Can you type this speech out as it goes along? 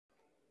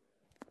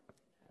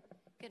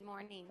Good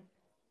morning.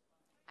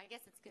 I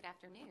guess it's good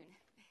afternoon.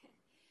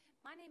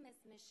 My name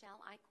is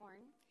Michelle Eichhorn,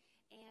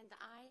 and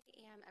I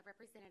am a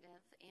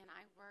representative, and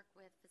I work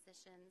with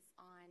physicians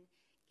on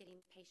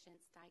getting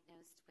patients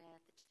diagnosed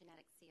with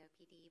genetic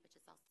COPD, which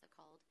is also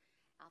called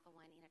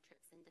Alpha-1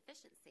 antitrypsin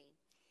deficiency.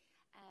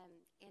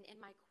 And in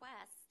my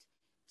quest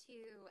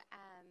to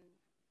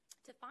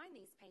find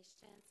these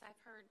patients,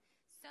 I've heard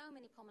so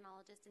many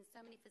pulmonologists and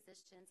so many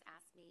physicians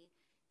ask me,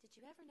 "Did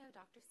you ever know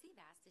Dr.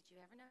 Seabass? Did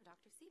you ever know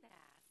Dr.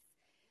 Seabass?"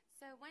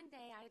 So one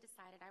day I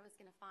decided I was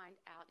going to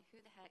find out who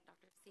the heck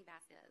Dr.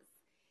 Seabass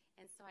is.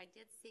 And so I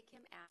did seek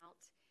him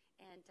out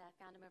and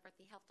found him over at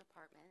the health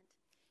department,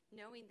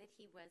 knowing that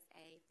he was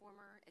a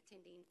former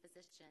attending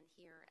physician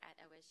here at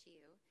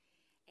OSU,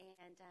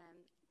 and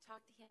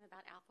talked to him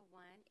about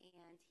Alpha-1,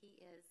 and he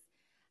is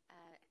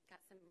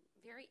got some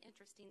very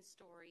interesting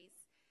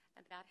stories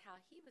about how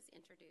he was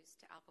introduced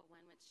to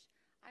Alpha-1, which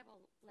I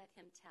will let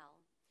him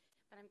tell.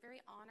 But I'm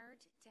very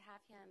honored to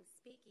have him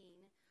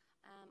speaking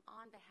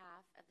on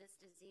behalf of this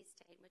disease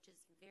state, which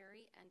is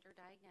very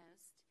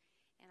underdiagnosed,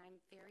 and I'm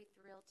very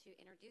thrilled to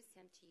introduce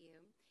him to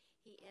you.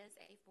 He is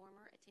a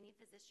former attending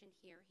physician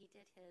here. He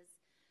did his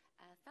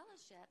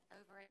fellowship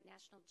over at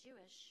National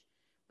Jewish,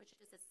 which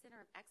is a center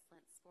of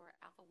excellence for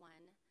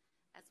Alpha-1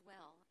 as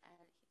well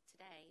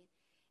today.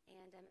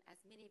 And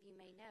as many of you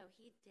may know,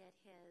 he did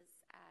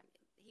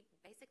he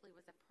basically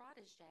was a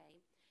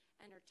protege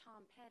under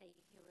Tom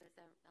Petty, who is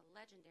a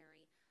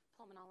legendary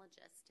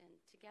pulmonologist, and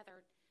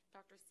together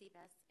Dr.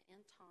 Seabass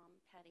and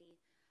Tom Petty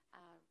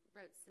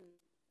wrote some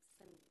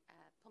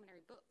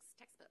pulmonary books,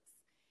 textbooks.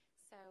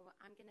 So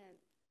I'm going to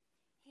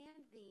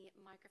hand the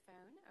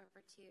microphone over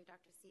to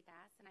Dr.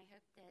 Seabass, and I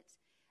hope that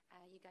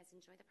you guys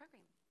enjoy the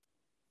program.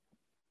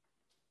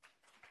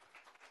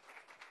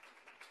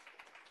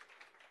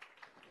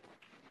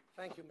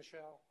 Thank you,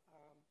 Michelle.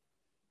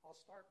 I'll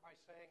start by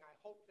saying I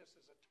hope this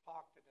is a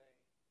talk today.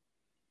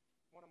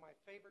 One of my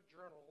favorite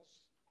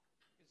journals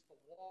is the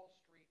Wall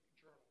Street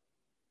Journal.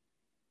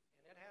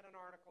 And it had an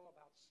article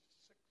about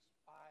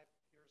 5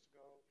 years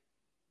ago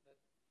that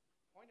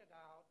pointed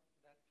out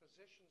that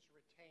physicians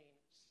retain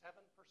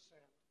 7%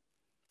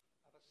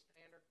 of a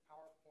standard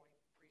PowerPoint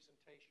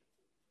presentation.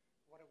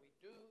 What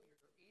do?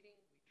 You're eating,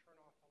 we turn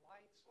off the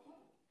lights,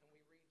 and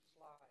we read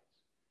slides.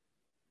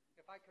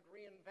 If I could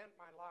reinvent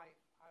my life,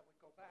 I would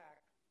go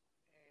back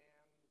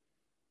and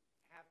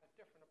have a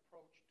different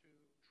approach to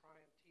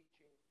try and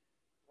teaching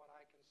what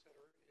I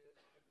consider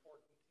is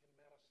important in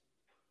medicine.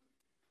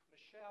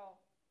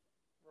 Michelle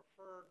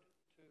referred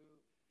to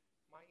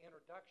my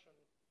introduction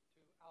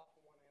to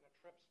Alpha-1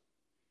 antitrypsin.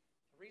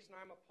 The reason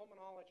I'm a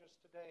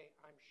pulmonologist today,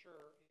 I'm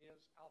sure,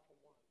 is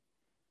Alpha-1.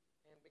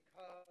 And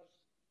because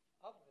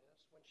of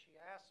this, when she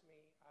asked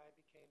me, I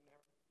became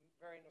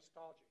very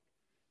nostalgic.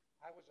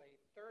 I was a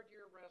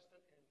third-year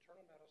resident in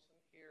internal medicine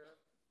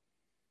here.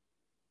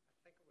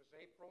 I think it was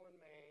April and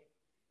May.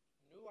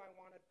 Knew I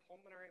wanted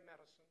pulmonary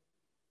medicine.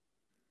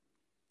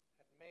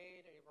 Had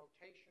made a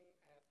rotation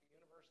at the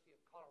University of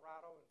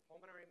Colorado in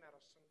pulmonary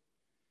medicine.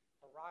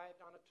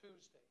 Arrived on a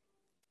Tuesday.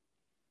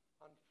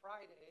 On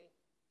Friday,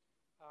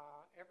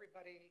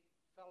 everybody,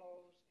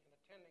 fellows and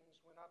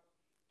attendings, went up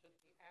to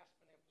the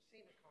Aspen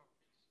Emphysema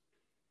Conference.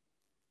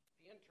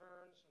 The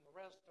interns and the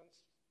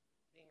residents,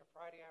 being a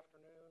Friday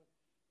afternoon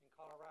in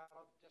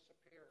Colorado,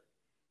 disappeared.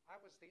 I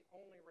was the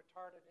only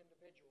retarded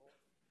individual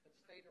that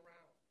stayed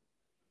around.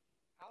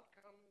 Out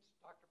comes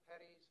Dr.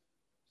 Petty's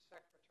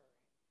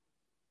secretary.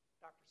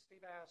 "Dr.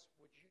 Seabass,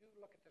 would you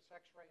look at this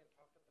x-ray and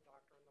talk to the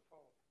doctor on the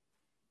phone?"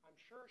 I'm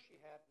sure she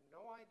had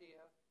no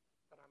idea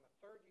that I'm a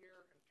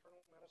third-year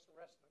internal medicine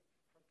resident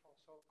from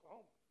Tulsa,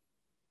 Oklahoma.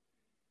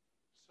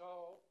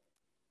 So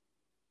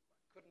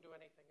I couldn't do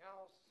anything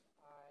else.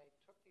 I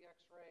took the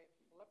x-ray,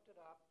 flipped it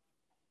up,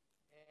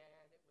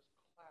 and it was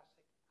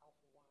classic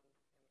Alpha-1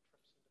 antitrypsin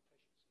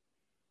deficiency.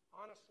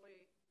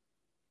 Honestly,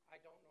 I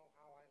don't know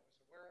how I was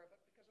aware of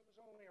it because it was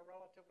only a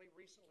relatively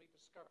recently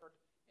discovered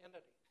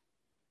entity.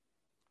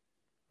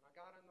 When I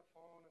got on the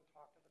phone and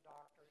talked to the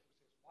doctor, it was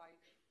his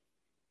wife,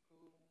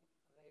 whom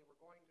they were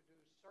going to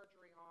do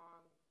surgery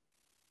on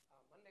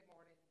Monday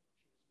morning.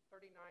 She was a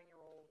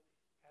 39-year-old,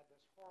 had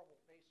this horrible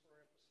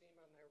basilar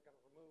emphysema, and they were going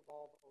to remove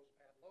all those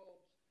bad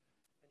lobes,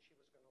 and she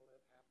was going to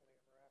live happily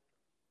ever after.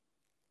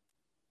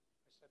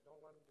 I said,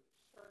 "Don't let them do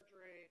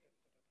surgery."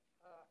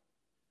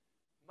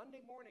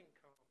 Monday morning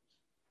comes,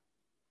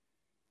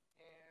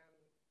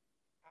 and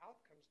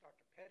out comes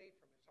Dr. Petty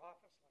from his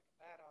office like a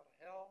bat out of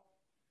hell,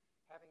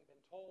 having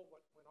been told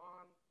what went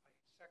on by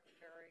his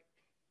secretary.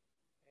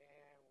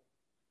 And,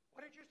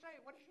 "What did you say?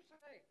 What did you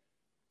say?"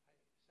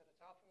 I said,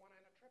 "It's Alpha-1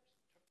 antitrypsin."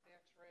 Took the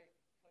x-ray,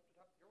 flipped it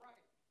up. "You're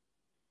right."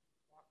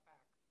 Walked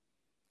back.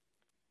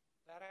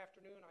 That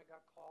afternoon, I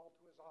got called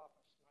to his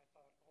office, and I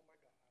thought, oh my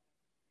God,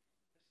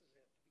 this is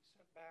it, to be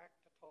sent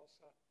back to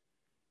Tulsa.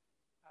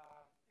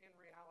 In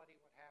reality,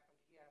 what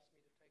happened, he asked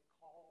me to take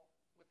call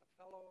with the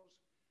fellows,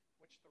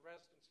 which the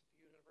residents at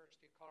the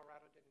University of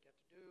Colorado didn't get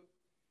to do,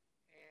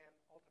 and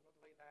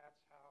ultimately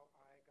that's how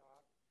I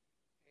got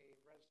a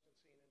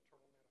residency in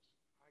internal medicine.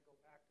 I go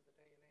back to the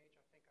day and age,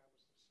 I think I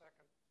was the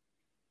second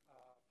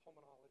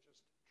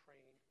pulmonologist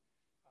trained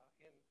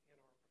in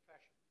our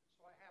profession.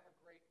 So I have a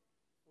great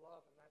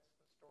love, and that's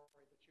the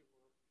story that you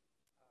were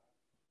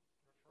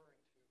referring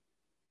to.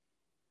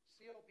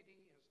 COPD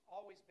has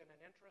always been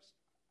an interest.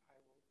 I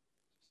will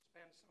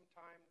spend some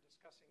time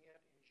discussing it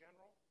in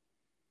general.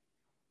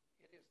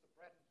 It is the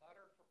bread and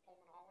butter for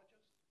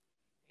pulmonologists.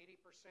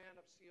 80%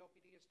 of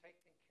COPD is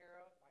taken care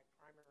of by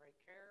primary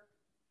care.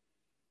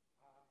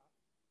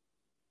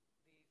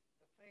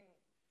 The thing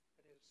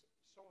that is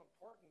so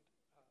important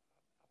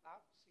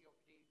about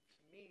COPD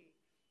to me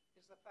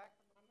is the fact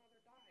that my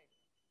mother died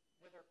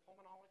with her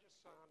pulmonologist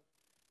son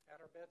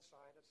at her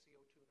bedside of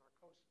CO2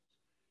 narcosis.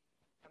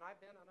 And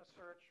I've been on a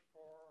search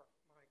for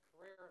my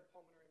career in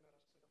pulmonary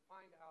medicine to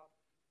find out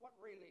what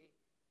really,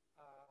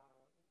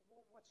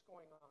 what's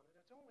going on. And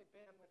it's only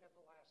been within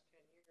the last 10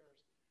 years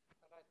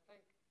that I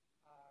think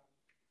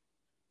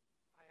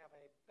I have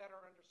a better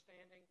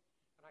understanding,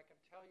 and I can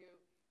tell you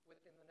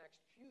within the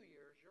next few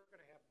years, you're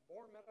going to have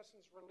more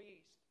medicines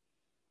released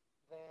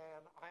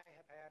than I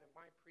have had in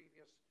my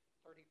previous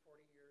 30,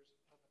 40 years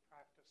of the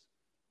practice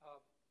of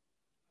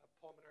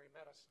pulmonary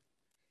medicine.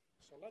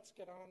 So let's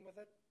get on with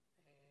it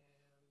and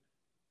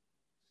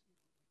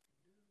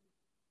see what we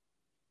can do.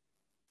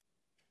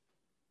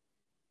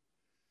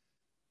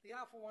 The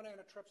alpha-1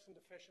 antitrypsin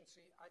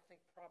deficiency, I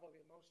think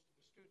probably most of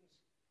the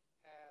students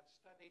have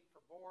studied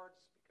for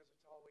boards because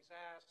it's always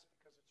asked,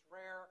 because it's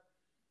rare.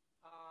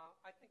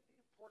 I think the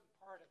important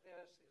part of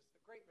this is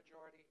the great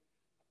majority of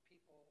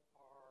people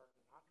are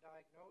not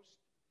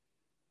diagnosed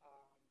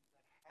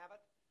that have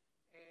it,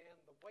 and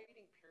the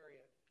waiting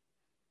period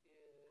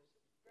is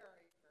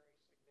very, very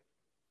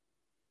significant.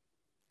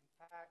 In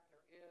fact,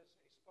 there is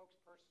a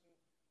spokesperson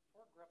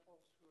for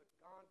Grifols who had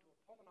gone to a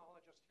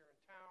pulmonologist here in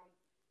town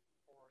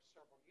for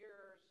several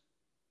years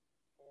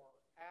for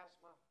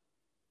asthma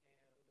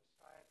and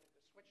decided to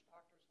switch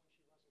doctors when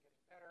she wasn't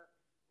getting better,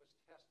 was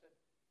tested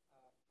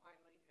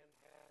finally and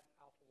had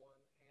alpha-1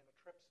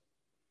 antitrypsin.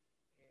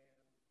 And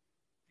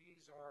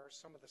these are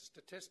some of the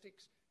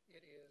statistics.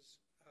 It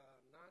is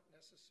not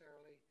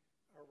necessarily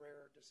a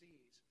rare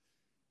disease.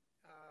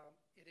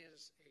 It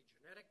is a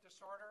genetic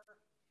disorder.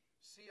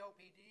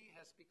 COPD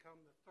has become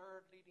the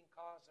third leading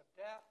cause of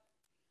death,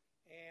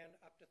 and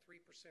up to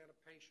 3% of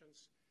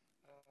patients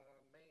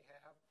may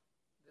have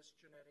this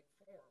genetic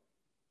form.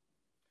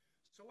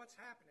 So what's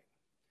happening?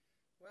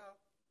 Well,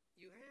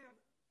 you have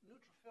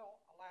neutrophil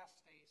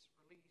elastase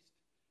released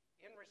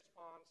in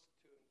response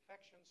to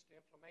infections, to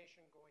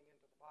inflammation going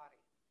into the body.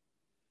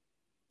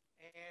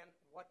 And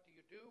what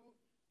do?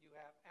 You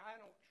have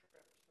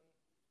inotripsin,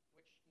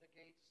 which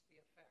negates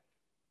the effect.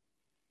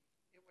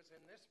 It was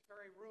in this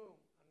very room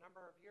a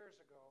number of years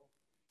ago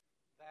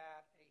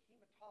that a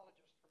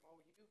hematologist from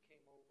OU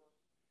came over,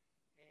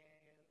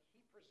 and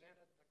he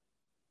presented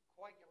the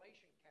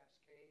coagulation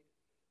cascade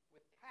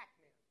with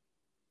Pac-Man.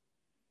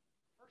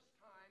 First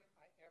time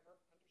I ever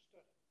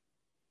understood it.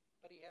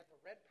 But he had the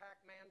red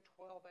Pac-Man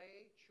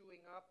 12A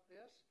chewing up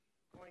this,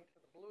 going to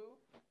the blue,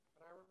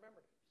 and I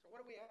remembered it. So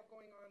what do we have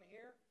going on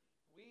here?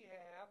 We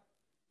have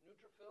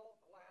neutrophil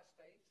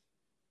elastase,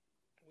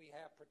 we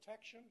have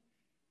protection,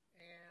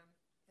 and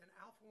in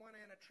alpha-1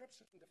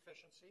 antitrypsin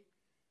deficiency,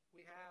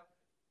 we have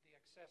the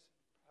excessive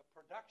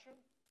production,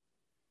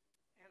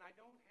 and I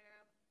don't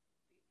have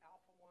the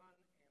alpha-1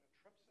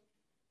 antitrypsin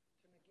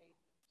to negate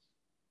this.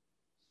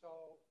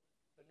 So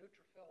the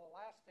neutrophil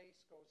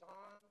elastase goes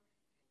on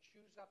and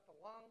chews up the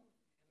lung,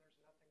 and there's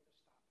nothing to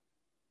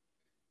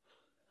stop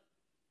it.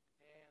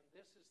 And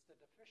this is the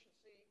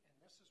deficiency, and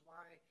this is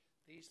why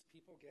these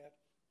people get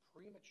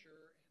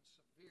premature and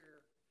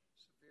severe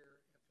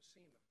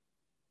emphysema.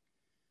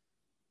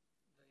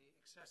 The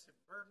excessive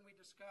burden we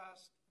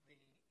discussed, the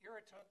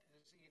irritant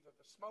is either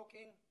the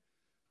smoking,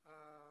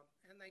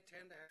 and they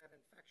tend to have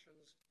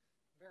infections,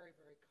 very,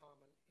 very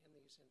common in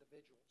these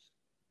individuals.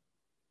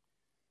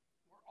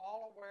 We're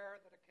all aware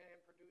that it can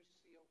produce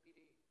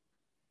COPD.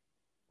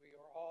 We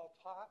are all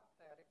taught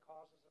that it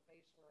causes a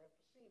basilar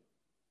emphysema.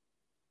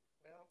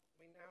 Well,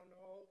 we now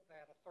know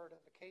that a third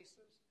of the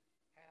cases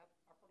have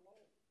upper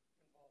lobe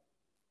involvement,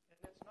 and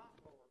it's not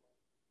lower lobe.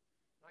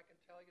 And I can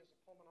tell you as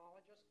a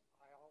pulmonologist,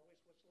 I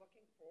always was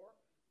looking for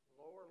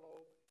lower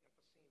lobe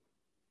emphysema,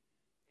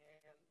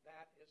 and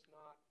that is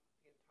not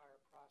the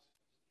entire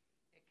process.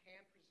 It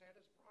can present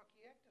as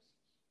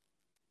bronchiectasis.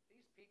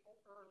 These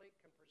people early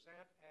can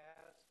present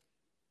as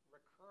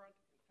recurrent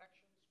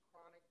infections,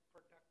 chronic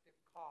productive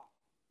cough.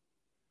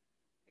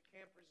 It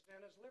can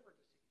present as liver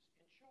disease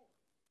in children.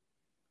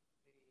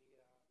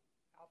 The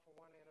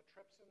alpha-1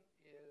 antitrypsin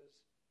is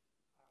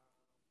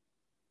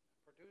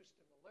produced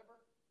in the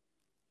liver,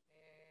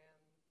 and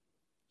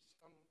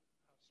some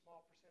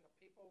small percent of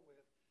people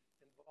with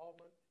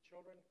involvement,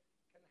 children,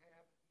 can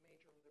have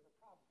major liver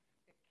problems.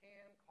 It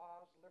can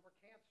cause liver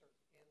cancer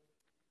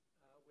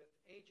with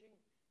aging,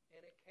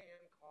 and it can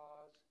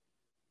cause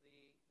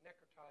the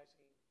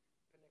necrotizing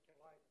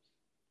paniculitis.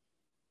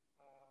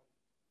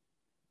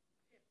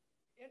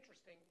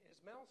 Interesting,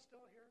 is Mel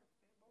still here?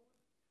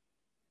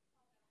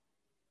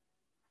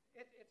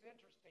 it's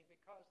interesting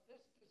because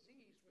this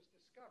disease was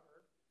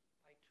discovered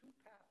by two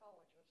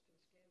pathologists in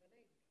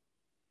Scandinavia.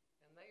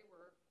 And they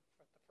were,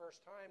 for the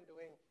first time,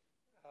 doing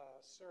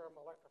serum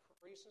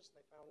electrophoresis.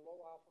 They found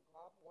low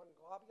alpha-1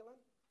 globulin,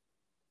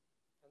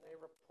 and they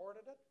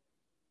reported it.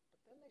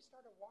 But then they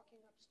started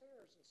walking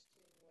upstairs and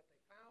seeing what they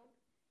found,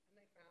 and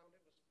they found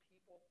it was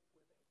people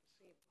with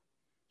emphysema.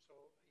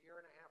 So a year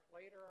and a half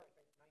later, I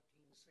think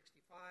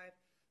 1965,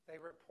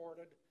 they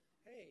reported,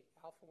 hey,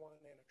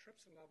 alpha-1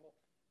 antitrypsin level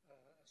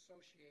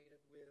associated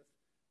with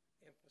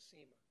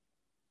emphysema.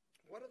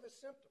 What are the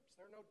symptoms?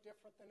 They're no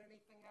different than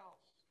anything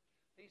else.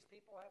 These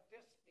people have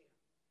dyspnea.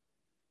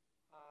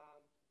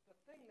 The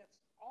thing that's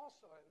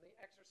also in the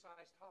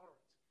exercise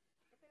tolerance,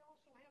 but they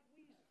also have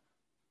wheezing.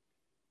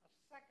 A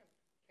second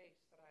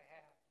case that I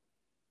had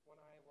when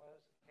I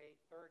was a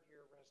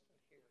third-year resident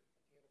here at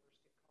the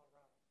University of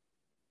Colorado.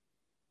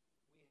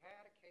 We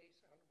had a case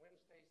on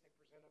Wednesdays. They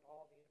presented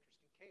all the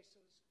interesting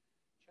cases,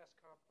 chest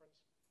conference.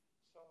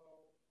 So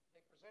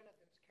they presented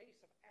this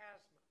case of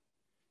asthma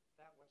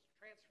that was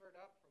transferred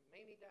up from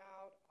Mamie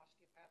Dowd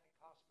Osteopathic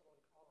Hospital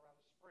in Colorado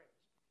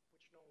Springs,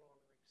 which no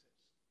longer exists.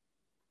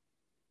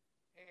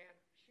 And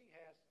she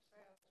has this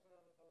asthma.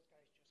 Those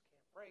guys just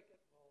can't break it.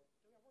 Well,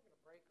 we're going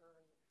to break her,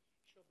 and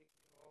she'll be,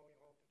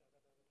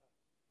 da-da-da-da-da.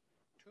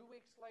 2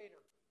 weeks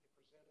later, they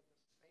presented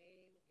the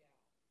same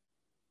gal.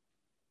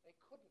 They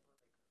couldn't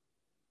break her.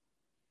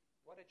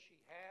 What did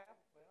she have?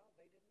 Well,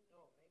 they didn't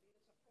know. Maybe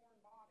it's a foreign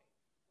body.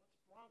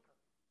 Let's bronch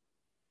her.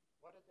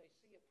 What did they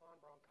see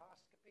upon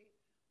bronchoscopy?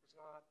 It was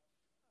not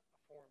a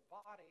foreign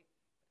body,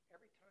 but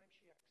every time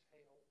she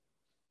exhaled,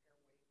 airway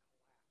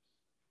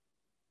collapsed.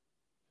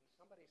 And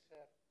somebody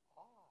said,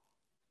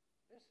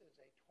 this is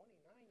a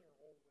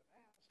 29-year-old with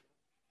asthma.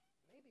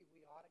 Maybe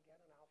we ought to get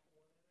an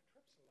alpha-1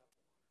 antitrypsin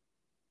level on her.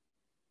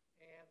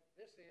 And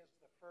this is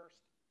the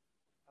first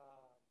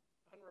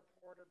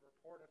unreported,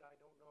 reported, I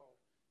don't know.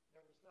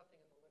 There was nothing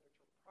in the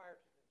literature prior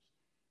to this.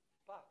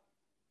 But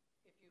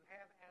if you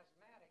have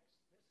asthmatics,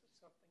 this is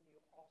something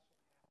you also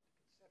have to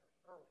consider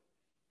early,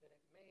 that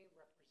it may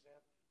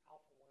represent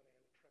alpha-1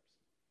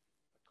 antitrypsin.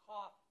 The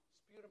cough,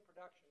 sputum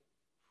production,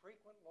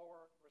 frequent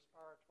lower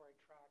respiratory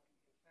tract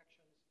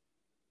infections,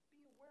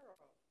 be aware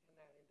of in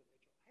that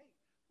individual. Hey,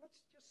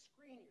 let's just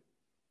screen you.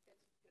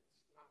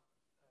 It's not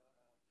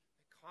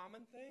a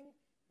common thing,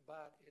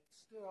 but it's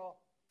still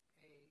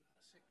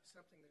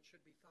something that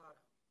should be thought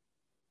of.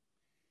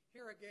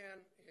 Here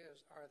again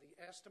are the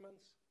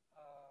estimates.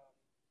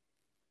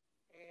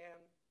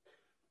 And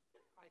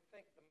I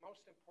think the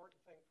most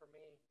important thing for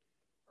me,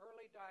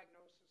 early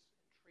diagnosis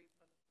and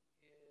treatment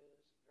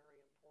is very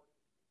important.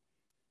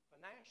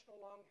 The National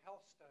Lung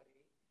Health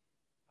Study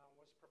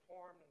was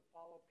performed and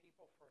followed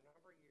people for a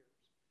number of years.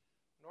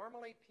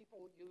 Normally,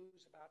 people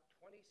use about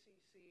 20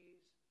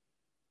 cc's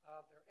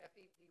of their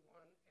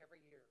FEV1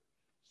 every year.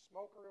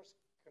 Smokers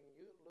can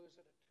lose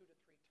it at 2 to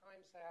 3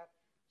 times that,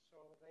 so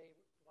they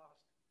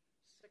lost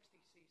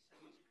 60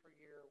 cc's per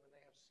year when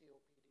they have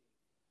COPD.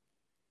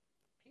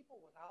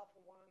 People with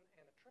alpha-1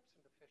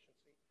 antitrypsin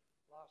deficiency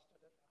lost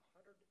it at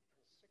 116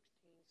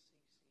 cc's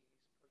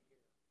per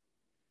year.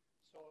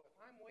 So if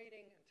I'm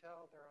waiting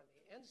until they're on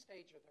the end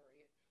stage of their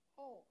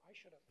I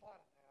should have thought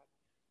of that,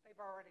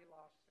 they've already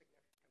lost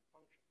significant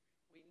function.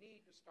 We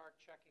need to start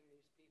checking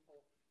these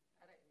people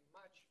at a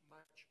much,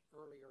 much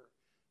earlier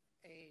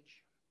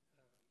age,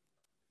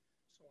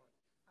 so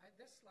on.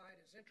 This slide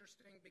is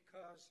interesting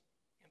because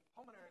in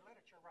pulmonary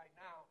literature right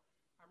now,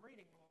 I'm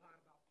reading a lot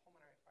about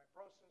pulmonary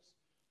fibrosis.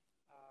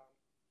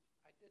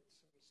 I did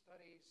some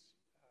studies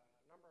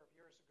a number of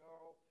years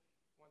ago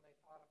when they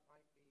thought it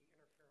might be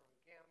interferon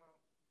gamma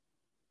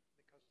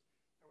because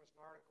there was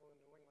an article in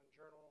the New England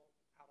Journal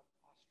out of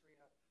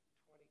Austria,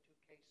 22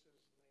 cases,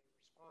 and they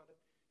responded.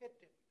 It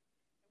didn't.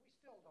 And we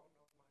still don't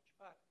know much,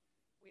 but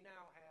we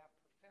now have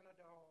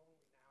pirfenidone,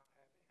 we now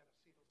have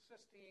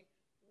N-acetylcysteine,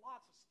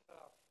 lots of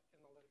stuff in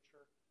the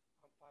literature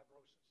on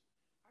fibrosis.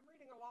 I'm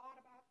reading a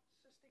lot about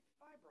cystic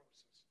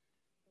fibrosis,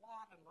 a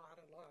lot.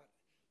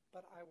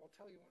 But I will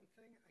tell you one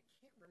thing, I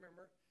can't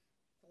remember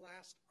the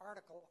last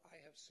article I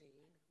have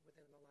seen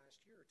within the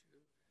last year or two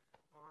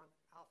on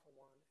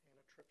alpha-1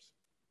 antitrypsin.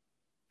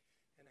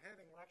 And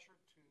having lectured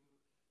to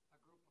a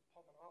group of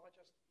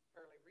pulmonologists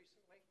fairly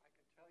recently, I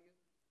can tell you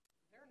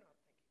they're not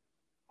thinking of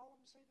it. All of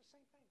them say the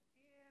same thing.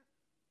 Yeah,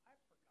 I've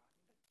forgotten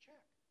to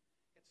check.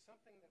 It's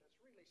something that has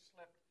really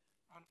slipped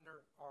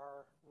under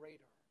our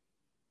radar.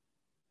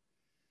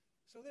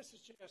 So this is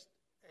just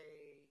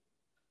a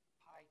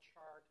pie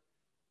chart.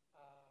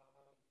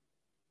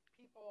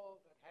 People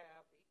that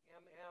have the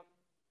MM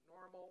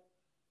normal,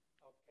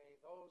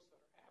 okay, those that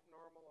are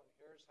abnormal, and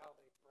here's how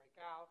they break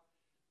out.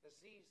 The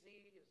ZZ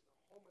is the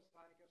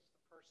homozygous,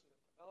 the person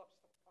that develops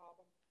the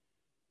problem.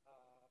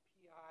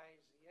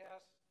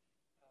 PIZS,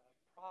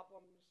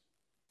 problems.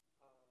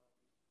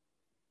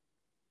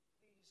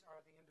 These are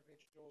the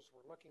individuals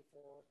we're looking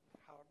for,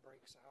 how it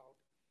breaks out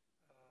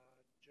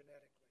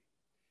genetically.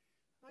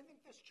 I think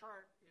this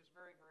chart is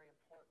very, very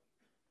important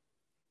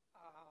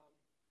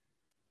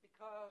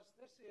because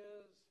this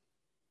is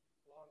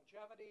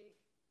longevity,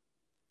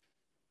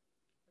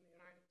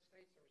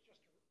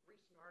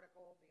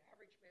 article. The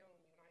average male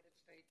in the United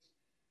States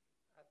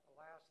at the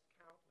last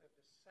count lived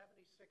to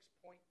 76.2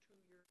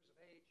 years of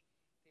age.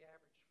 The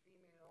average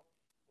female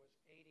was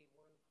 81.8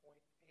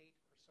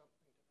 or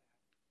something to that.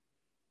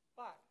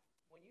 But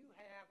when you're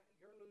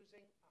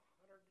losing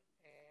 116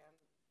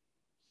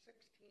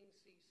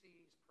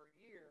 cc's per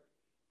year,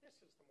 this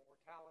is the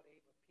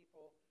mortality of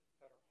people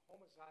that are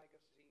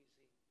homozygous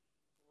ZZ,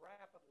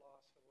 rapid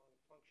loss of lung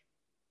function.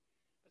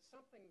 But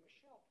something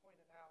Michelle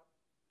pointed out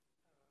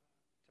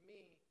to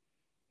me,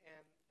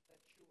 and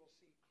that you will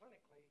see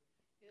clinically,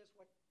 is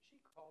what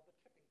she called the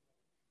tipping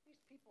point.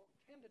 These people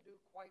tend to do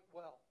quite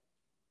well.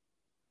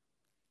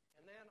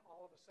 And then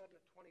all of a sudden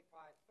at 25,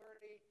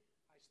 30,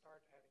 I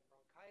start having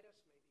bronchitis,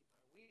 maybe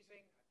by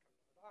wheezing. I come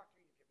to the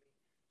doctor, you give me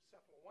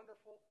Cephalon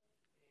Wonderful,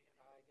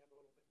 and I get a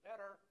little bit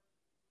better.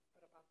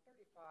 But about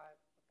 35,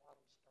 the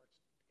bottom starts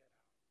to get out.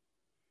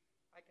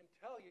 I can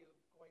tell you,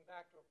 going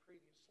back to a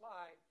previous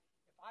slide,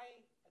 if I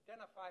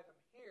identify them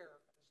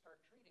here and start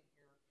treating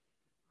here,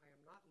 I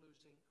am not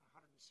losing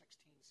 116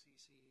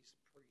 cc's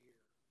per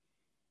year.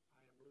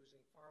 I am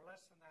losing far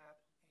less than that,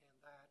 and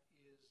that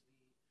is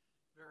the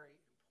very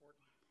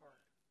important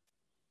part.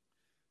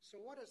 So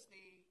what does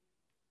the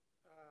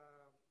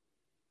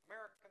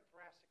American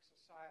Thoracic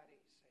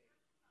Society say?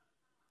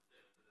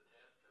 This is a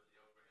test of the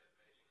overhead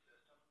paging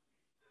system.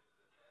 This is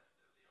a test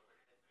of the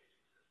overhead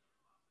paging system.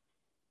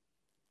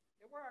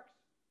 It works.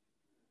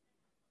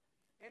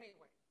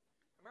 Anyway,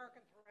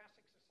 American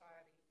Thoracic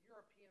Society,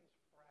 European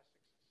Thoracic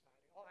Society,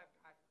 all have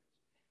guidelines.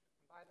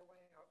 And by the way,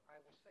 I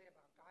will say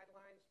about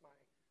guidelines, my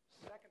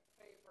second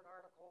favorite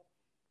article,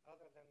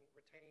 other than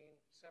retain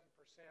 7%,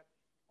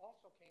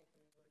 also came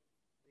from the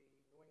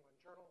New England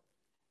Journal.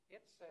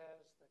 It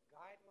says that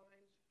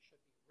guidelines should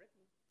be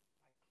written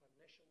by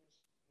clinicians,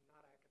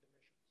 not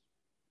academicians.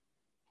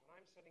 When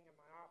I'm sitting in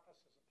my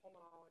office as a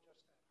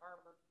pulmonologist at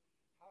Harvard,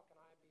 how can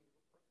I be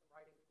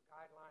writing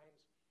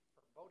guidelines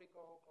for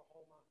Bodico,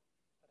 Oklahoma,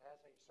 that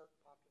has a certain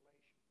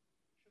population?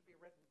 It should be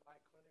written by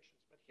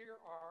clinicians. But here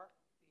are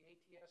the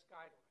ATS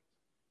guidelines.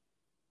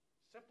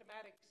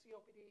 Symptomatic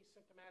COPD,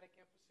 symptomatic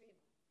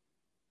emphysema.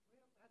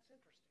 Well, that's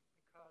interesting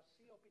because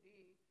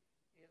COPD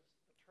is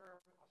the term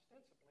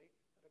ostensibly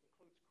that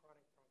includes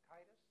chronic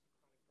bronchitis,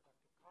 chronic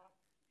productive cough,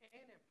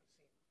 and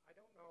emphysema. I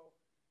don't know.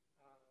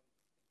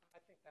 I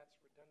think that's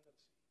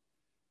redundancy.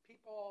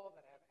 People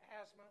that have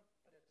asthma,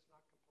 but it's not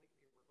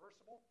completely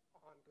reversible,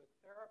 on good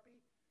therapy.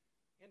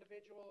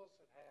 Individuals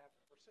that have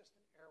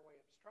persistent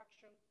airway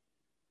obstruction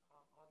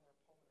on their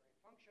pulmonary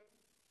function.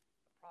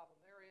 The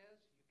problem there is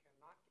you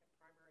cannot get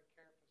primary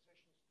care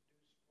physicians to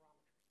do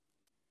spirometry.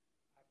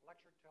 I've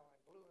lectured till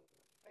I'm blue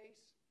in the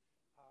face.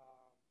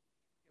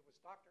 It was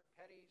Dr.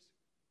 Petty's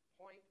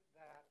point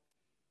that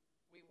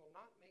we will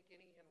not make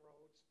any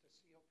inroads to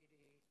COPD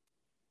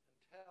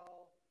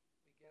until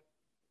we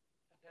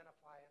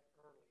identify it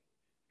early.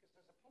 Because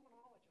as a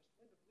pulmonologist,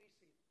 when did we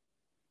see them?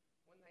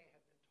 When they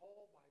have been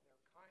told by their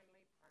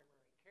kindly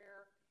primary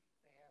care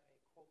they have a,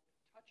 quote,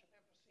 touch of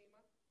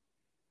emphysema.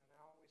 And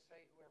I always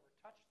say whoever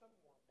touched them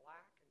wore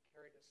black and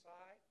carried a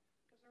sigh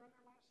because they're on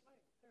their last leg.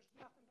 There's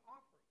nothing to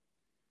offer them.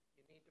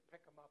 You need to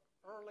pick them up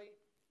early.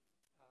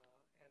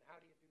 And how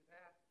do you do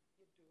that?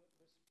 You do it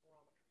with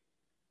spirometry.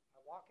 I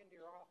walk into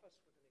your office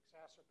with an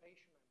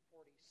exacerbation. I'm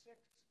 46.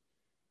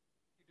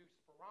 You do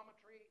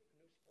spirometry.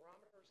 The new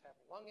spirometers have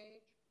lung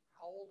age.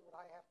 How old would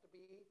I have to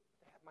be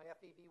to have my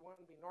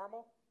FEV1 be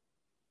normal?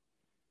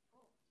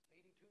 Oh, it's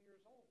 82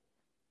 years old.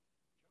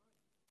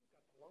 John, you've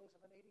got the lungs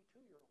of an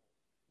 82-year-old.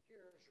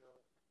 Here's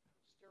your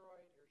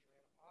steroid. Here's your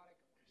antibiotic.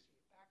 I want to see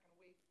you back in a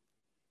week.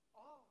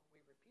 Oh, we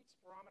repeat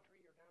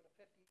spirometry. You're down to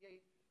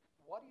 58.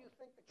 What do you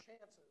think the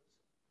chances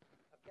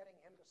of getting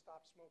him to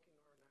stop smoking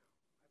are now?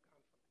 I've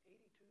gone from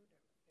 82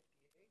 down to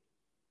 58.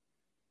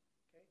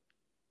 Okay?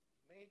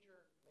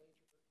 Major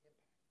impact, but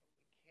we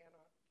cannot get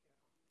on.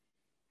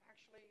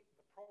 Actually,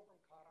 the program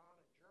caught on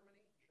in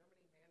Germany.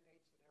 Germany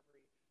mandates that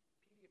every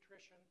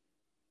pediatrician,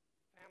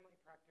 family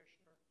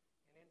practitioner,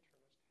 and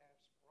internist have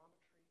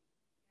spirometry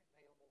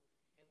available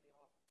in the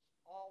office.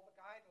 All the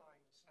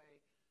guidelines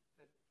say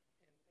that in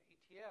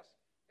ATS,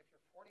 if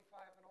you're 45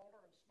 and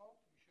older and smoke,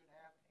 you should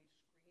have a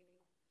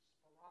screening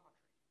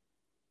spirometry.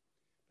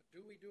 But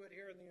do we do it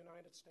here in the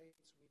United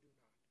States? We do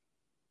not.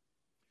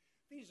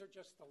 These are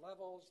just the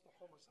levels. The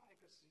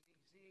homozygous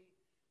ZZ,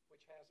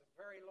 which has a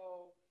very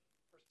low,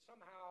 for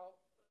somehow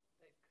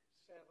they've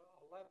said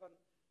 11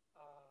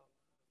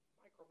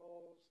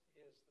 micromoles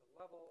is the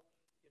level.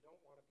 You don't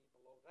want to be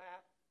below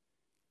that.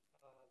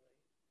 The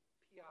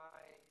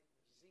PI,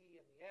 the Z,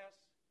 and the S.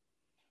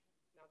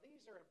 Now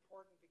these are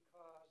important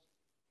because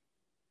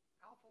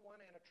Alpha-1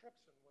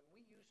 antitrypsin, when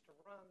we used to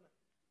run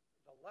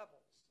the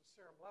levels, the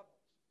serum levels,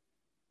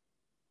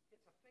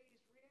 it's a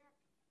phased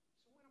reactant.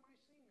 So when am I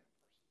seeing that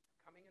person?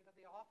 They're coming into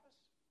the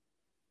office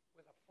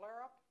with a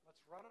flare-up.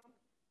 Let's run them.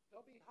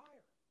 They'll be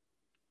higher.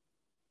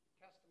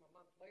 Test them a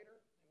month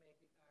later, they may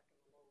be back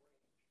in the low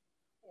range.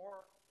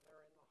 Or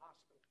they're in the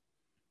hospital.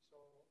 So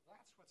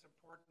that's what's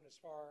important as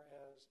far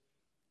as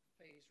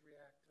phase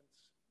reactants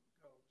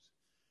goes.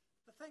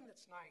 The thing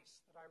that's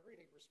nice that I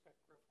really respect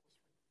Grifols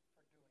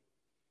for doing,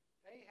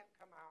 they have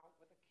come out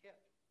with a kit.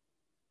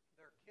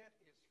 Their kit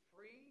is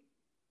free.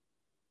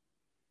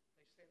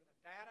 They send the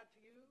data to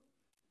you.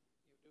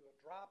 You do a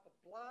drop of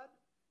blood,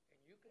 and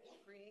you can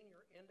screen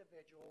your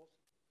individuals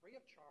free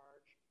of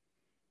charge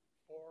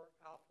for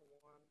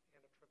alpha-1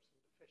 antitrypsin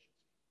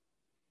deficiency.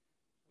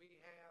 We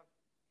have,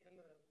 in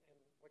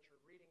what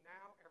you're reading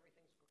now,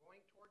 everything's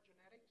going toward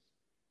genetics.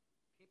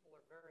 People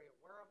are very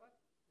aware of it.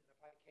 And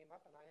if I came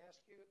up and I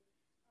asked you,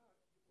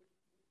 would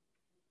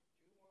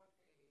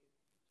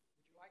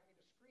you like me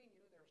to screen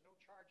you? There's no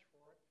charge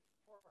for it,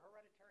 for a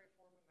hereditary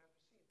form of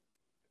emphysema.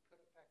 It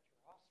could affect your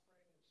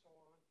offspring and so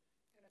on,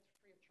 and it's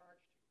free of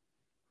charge to you.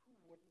 Who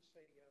wouldn't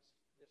say yes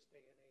this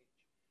day and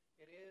age?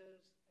 It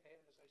is,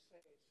 as I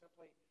say,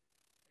 simply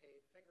a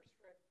finger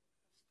stick,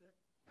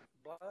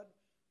 blood,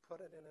 put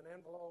it in an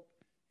envelope,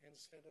 and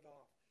send it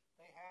off.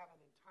 They have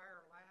an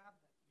entire lab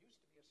that used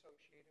to be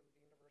associated with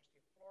the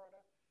University of Florida,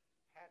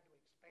 had to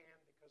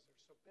expand because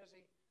they're so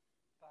busy,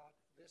 but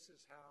this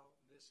is how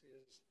this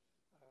is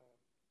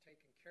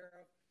taken care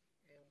of,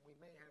 and we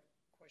may have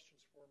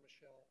questions for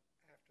Michelle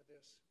after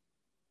this.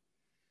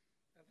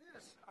 Now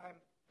this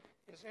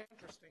is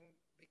interesting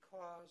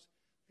because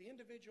the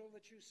individual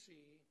that you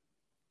see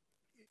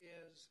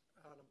is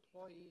an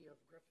employee of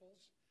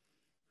Grifols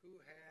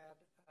who had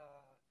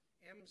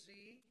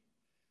MZ,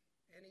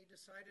 and he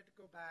decided to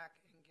go back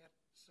and get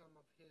some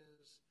of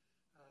his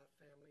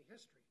family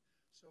history.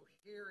 So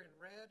here in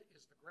red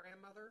is the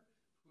grandmother,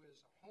 who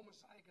is a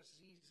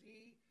homozygous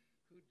ZZ,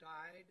 who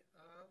died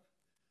of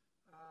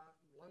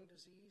lung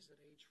disease at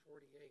age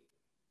 48.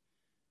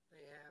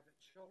 They have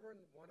children.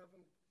 One of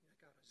them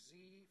got a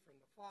Z from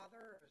the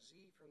father, a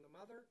Z from the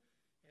mother,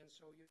 and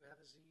so you have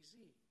a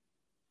ZZ.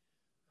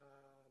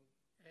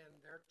 And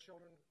their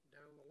children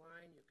down the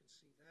line, you can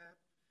see that.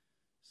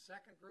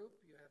 Second group,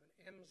 you have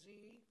an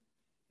MZ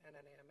and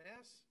an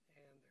MS,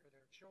 and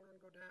their children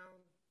go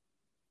down.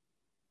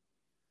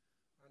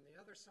 On the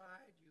other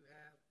side, you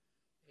have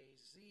a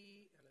Z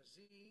and a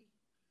Z,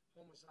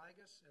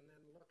 homozygous, and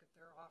then look at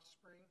their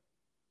offspring.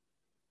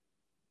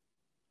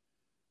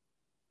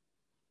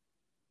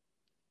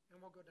 And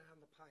we'll go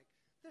down the pike.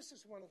 This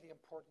is one of the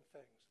important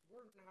things.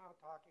 We're now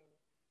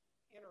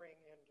entering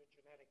into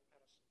genetic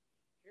medicine.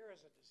 Here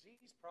is a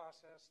disease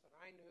process that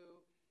I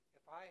knew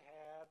if I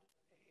had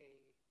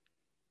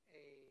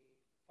a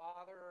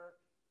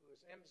father who was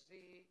MZ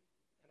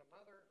and a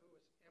mother who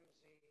was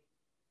MZ,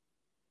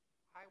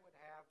 I would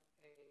have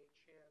a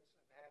chance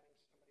of having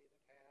somebody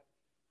that had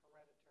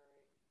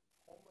hereditary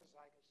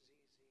homozygous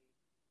ZZ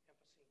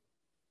emphysema.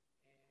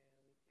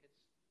 And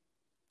it's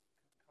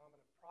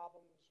concomitant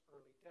problems,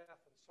 early death,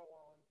 and so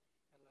on,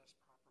 unless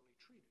properly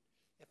treated.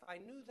 If I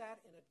knew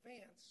that in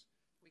advance,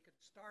 we could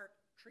start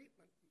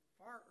treatment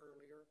far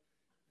earlier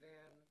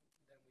than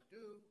we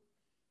do,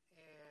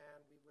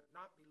 and we would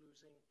not be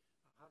losing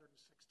 116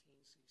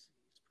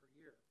 cc's per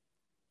year.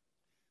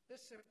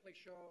 This simply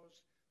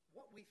shows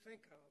what we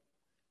think of.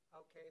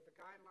 Okay, the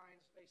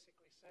guidelines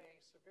basically say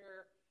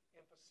severe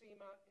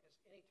emphysema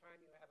is any time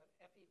you have an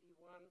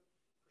FEV1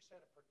 percent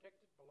of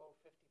predicted below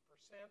 50%.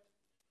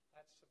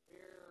 That's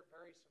severe.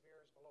 Very severe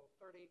is below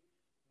 30.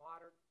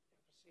 Moderate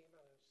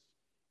emphysema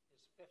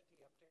is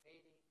 50 up to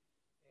 80,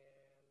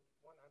 and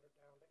 100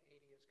 down to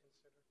 80 is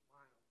considered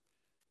mild.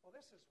 Well,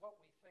 this is what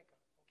we think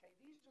of. Okay,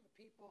 these are the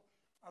people,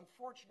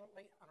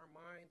 unfortunately, on our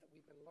mind that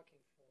we've been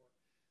looking for.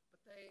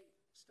 But they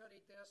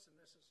studied this, and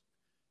this is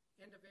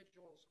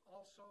individuals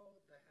also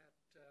that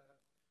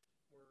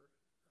were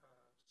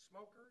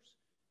smokers,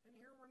 and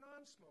here were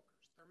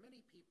non-smokers. There are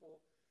many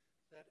people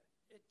that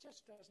it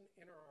just doesn't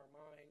enter our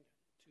mind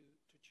to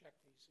check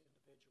these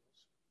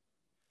individuals.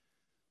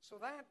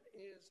 So that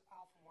is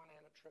alpha-1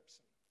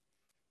 antitrypsin.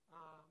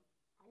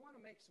 I want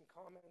to make some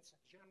comments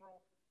in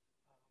general.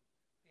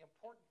 The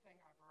important thing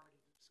I've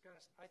already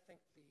discussed, I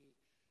think the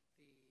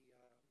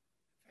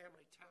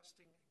family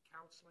testing and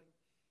counseling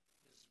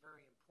is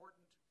very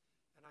important,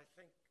 and I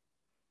think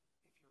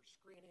if you're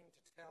screening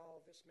to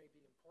tell this may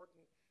be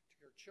important to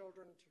your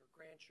children, to your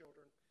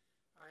grandchildren,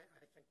 I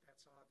think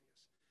that's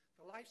obvious.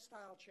 The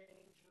lifestyle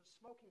changes,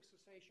 smoking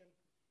cessation.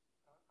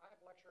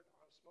 I've lectured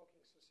on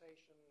smoking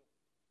cessation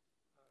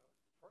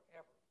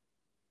forever.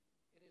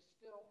 It is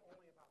still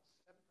only about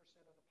 7%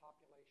 of the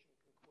population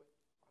can quit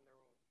on their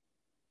own.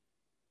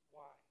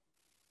 Why?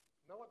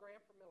 Milligram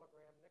for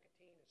milligram,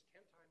 nicotine is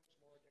 10 times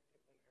more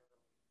addictive than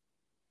heroin.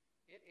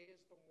 It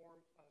is the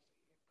warm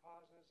fuzzy. It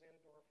causes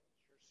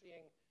endorphins. You're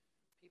seeing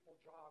people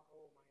jog,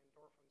 oh, my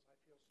endorphins, I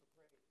feel so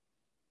great.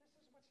 This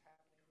is what's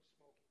happening with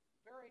smoking.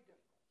 Very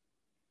difficult.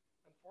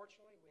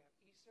 Unfortunately, we have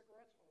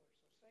e-cigarettes. Oh, they're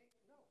so safe.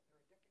 No,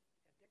 they're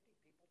addicting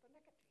people to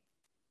nicotine.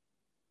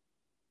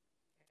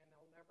 And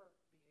they'll never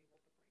be able to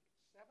break it.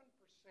 7%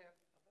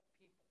 of the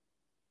people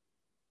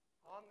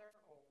on their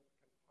own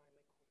can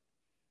finally quit.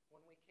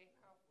 When we came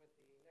out with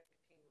the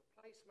nicotine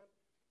replacement,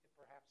 it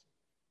perhaps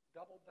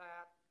doubled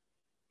that.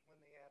 When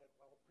they added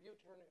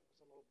Wellbutrin, it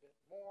was a little bit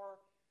more.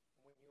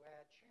 And when you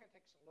add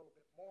Chantix, a little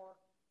bit more.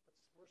 But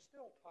we're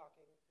still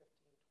talking 15,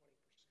 20%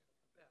 of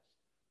the best.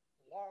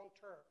 long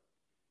term.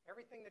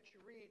 Everything that you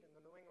read in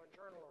the New England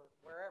Journal or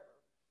wherever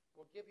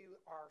will give you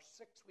our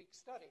 6-week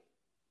study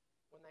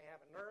when they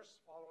have a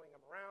nurse following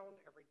them around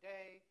every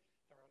day.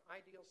 They're on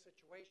ideal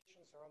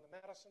situations. They're on the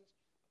medicines.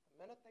 But the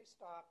minute they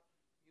stop,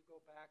 you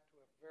go back to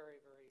a very,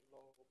 very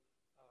low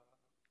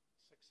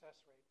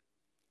success rate.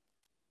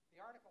 The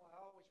article I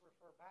always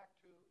refer back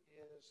to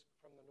is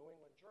from the New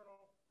England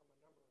Journal from a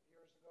number of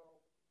years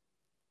ago.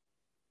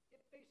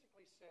 It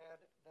basically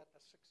said that the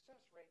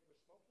success rate with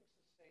smoking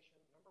cessation,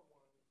 number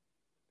one,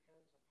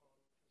 depends upon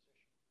the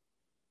physician.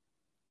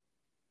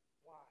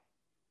 Why?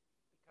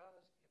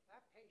 Because if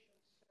that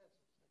patient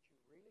senses that you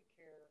really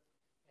care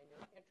and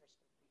you're interested,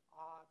 the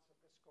odds of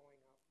this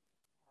going up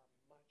are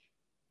much,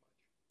 much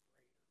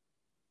greater.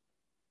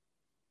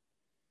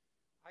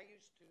 I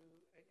used to,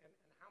 and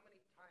how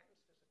many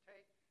times does it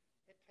take?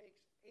 It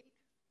takes 8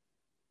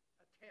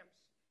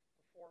 attempts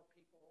before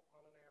people,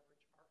 on an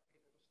average, are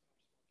able to stop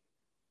smoking.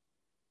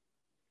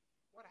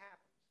 What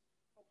happens?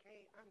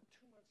 Okay, I'm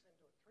 2 months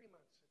into it, 3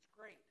 months. It's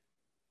great.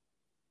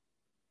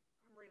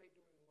 I'm really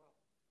doing well.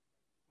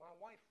 My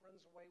wife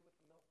runs away with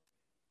the milk.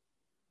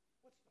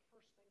 What's the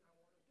first thing I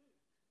want to do?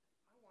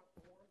 I want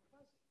the warm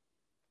fuzzy.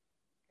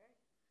 Okay?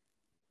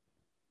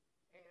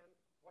 And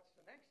what's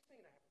the next thing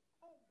that happens?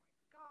 Oh my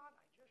God,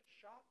 I just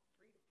shot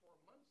 3 to 4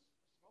 months of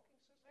smoking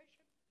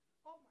cessation.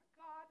 Oh my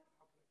God,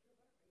 how can I do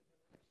that? I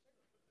need another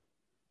cigarette.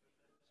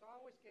 So I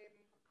always gave him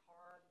a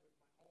card with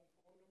my home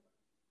phone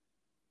number.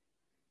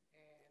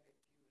 And if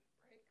you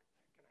break,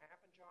 that can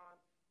happen, John.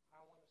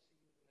 I want to see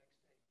you the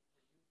next day. Or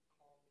you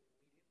call me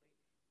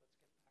immediately. Let's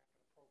get back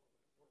in a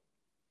program at work.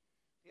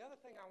 The other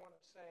thing I want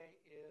to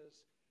say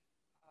is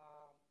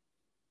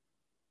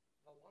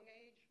the lung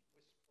age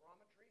with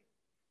spirometry.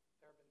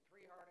 There have been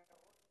 3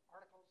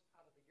 articles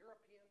out of the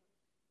European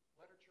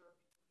literature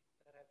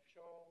that have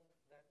shown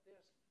that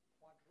this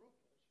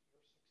quadruples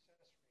your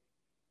success rate with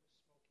smoking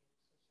cessation.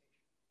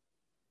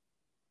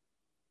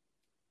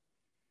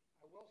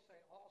 I will say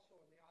also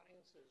in the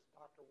audience is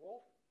Dr.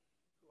 Wolf,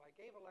 who I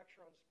gave a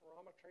lecture on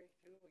spirometry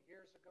to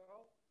years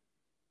ago,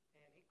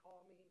 and he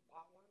called me,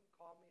 bought one,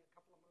 called me a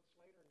couple of months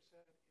later and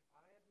said, if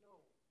I had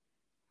known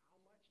how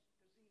much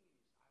disease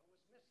I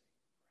was missing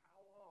for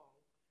how long,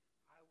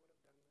 I would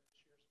have done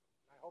this years ago.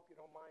 And I hope you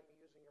don't mind me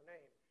using your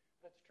name.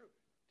 That's true.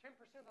 10%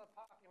 of the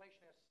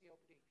population has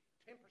COPD.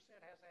 10%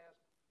 has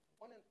asthma.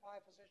 1 in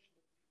 5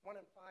 physicians, 1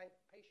 in 5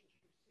 patients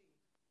you see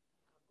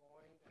are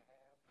going to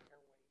have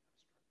airway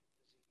obstructive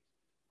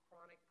disease.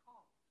 Chronic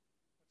cough.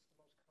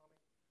 What's the most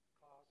common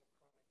cause of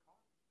chronic cough?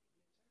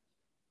 Maybe it's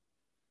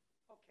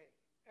asthma. Okay,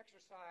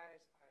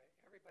 exercise.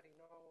 Everybody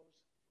knows.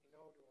 We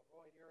know to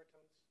avoid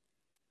irritants.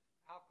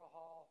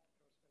 Alcohol.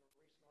 There's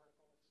been a recent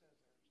article that says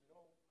there's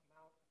no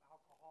amount of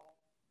alcohol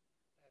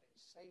that is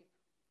safe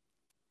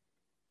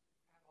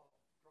at all.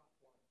 Drop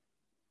one.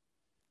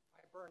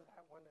 I burned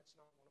that one. That's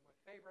not one of my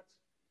favorites.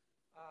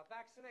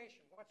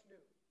 Vaccination. What's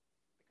new?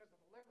 Because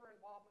of the liver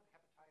involvement,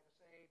 hepatitis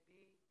A,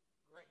 B,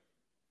 great.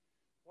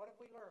 What have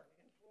we learned?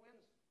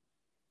 Influenza.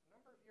 A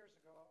number of years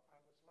ago, I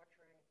was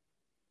lecturing,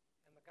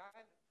 and the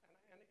guy,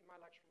 and in my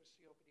lecture was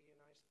COPD,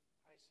 and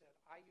I said,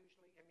 I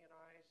usually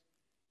immunize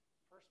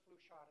first flu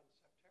shot in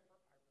September.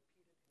 I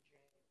repeat it in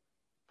January.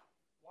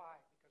 Why?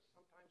 Because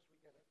sometimes we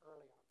get an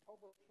early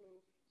October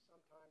flu,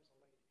 sometimes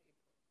a late April.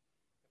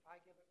 If I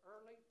give it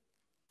early,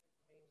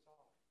 it means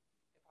off.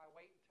 If I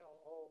wait until,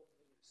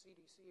 the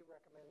CDC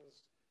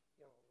recommends,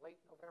 late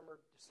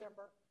November,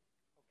 December,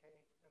 okay,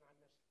 then I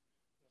miss it.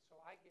 And so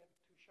I get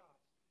 2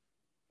 shots.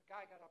 The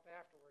guy got up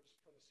afterwards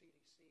from the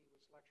CDC,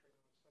 was lecturing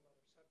on some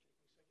other subject.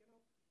 He said,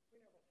 we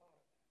never thought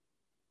of that.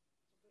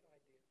 It's a good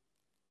idea.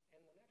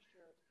 And the next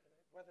year,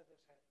 whether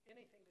this had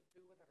anything to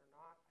do with it or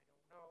not, I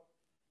don't know,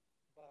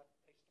 but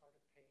they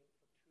started paying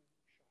for 2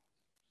 shots,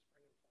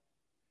 spring and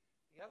fall.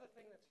 The other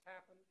thing that's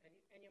happened,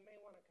 and you may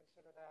want to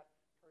consider that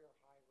for your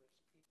high-risk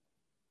people.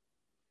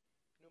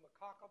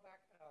 Pneumococcal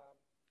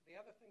the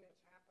other thing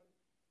that's happened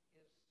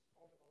is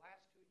over the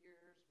last 2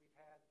 years, we've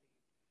had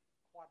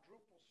the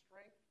quadruple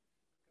strength,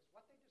 because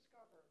what they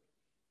discovered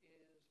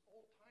is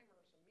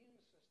old-timers'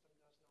 immune system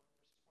does not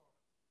respond.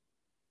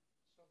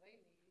 So they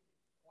need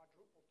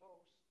quadruple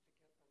dose to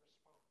get the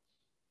response.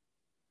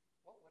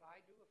 What would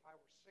I do if I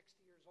were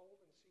 60 years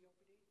old in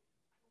COPD?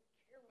 I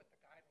don't care what the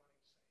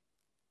guidelines say.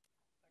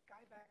 That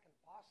guy back in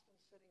Boston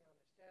sitting on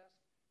his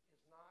desk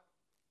is not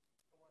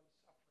the one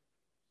suffering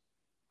from this.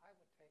 I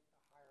would take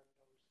the higher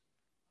dose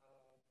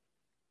of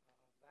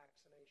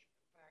vaccination.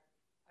 In fact,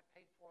 I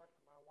paid for it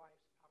for my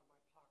wife's out of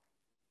my pocket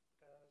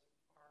because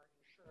our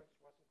insurance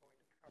wasn't going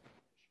to cover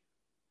it this year.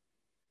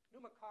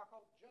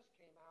 Pneumococcal just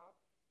came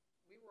out.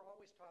 We were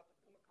always taught that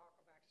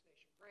pneumococcal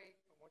vaccination great,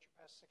 but once you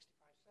pass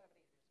 65, 70,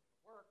 it isn't going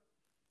to work.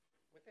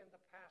 Within the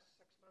past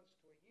 6 months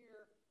to a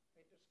year,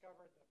 they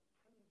discovered the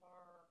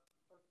Prevnar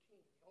 13,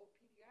 the old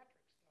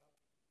pediatric stuff,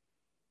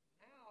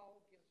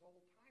 now gives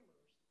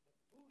old-timers the boost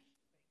they need.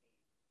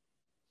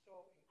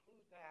 So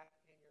include that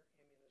in your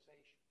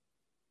immunization.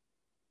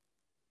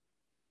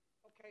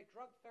 Okay,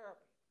 drug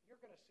therapy. You're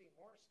going to see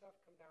more stuff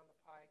come down the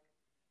pike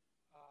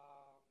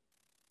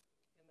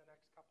in the next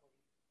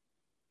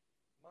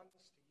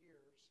months to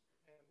years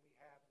than we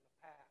have in the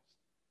past.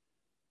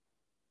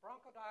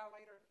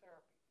 Bronchodilator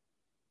therapy.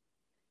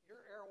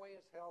 Your airway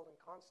is held in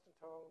constant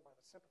tone by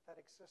the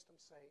sympathetic system,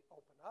 say,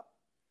 open up.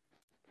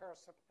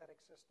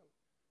 Parasympathetic system,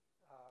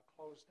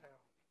 close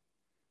down.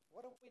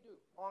 What do?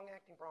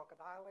 Long-acting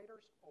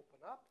bronchodilators, open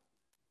up.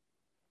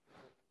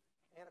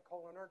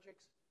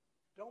 Anticholinergics,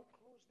 don't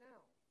close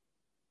down.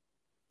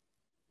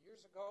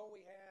 Years ago,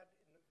 we had,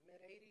 in the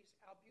mid-'80s,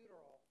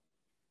 albuterol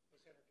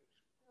was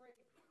introduced. Great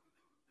drug.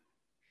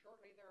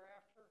 Shortly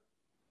thereafter,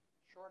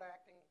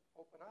 short-acting,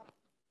 open up.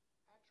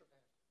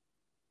 Atrovent,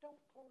 don't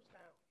close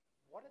down.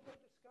 What did they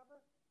discover?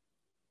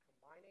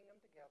 Combining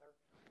them together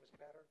was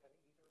better than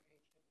either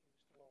agent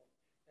used alone.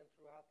 And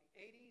throughout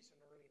the 80s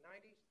and early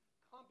 90s,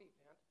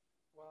 CombiVent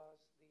was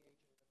the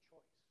agent of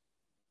choice.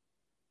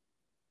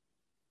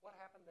 What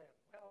happened then?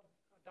 Well,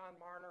 Don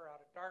Marner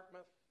out of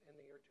Dartmouth in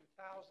the year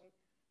 2000,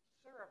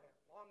 Ceravent,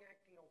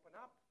 long-acting, open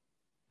up.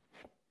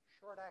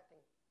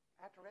 Short-acting,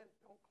 Atrovent,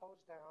 don't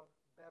close down,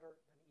 better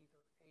than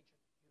either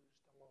agent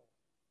used alone.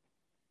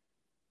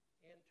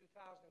 In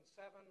 2007,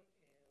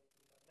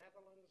 in the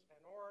Netherlands,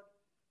 Van Oord,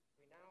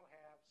 we now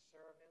have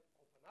Ceravent,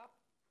 open up.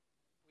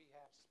 We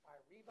have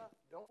Spiriva,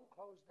 don't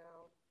close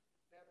down,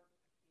 better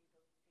than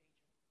either agent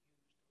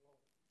used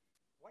alone.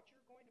 What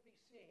you're going to be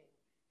seeing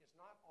is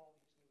not all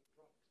these new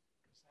drugs,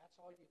 because that's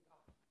all you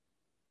got.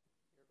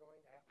 You're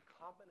going to have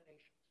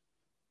combinations.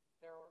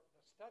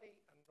 The study,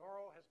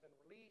 Anoro, has been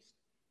released.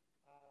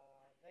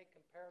 They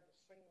compared the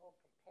single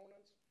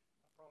components of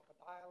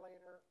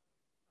bronchodilator,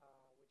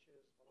 which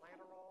is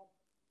volanerol,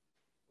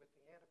 with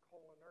the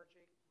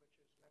anticholinergic, which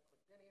is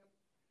meprobinium.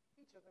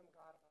 Each of them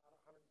got about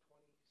 120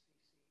 cc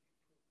improvement.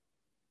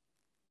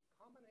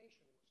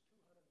 Combination was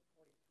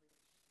 243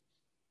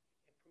 cc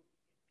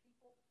improvement in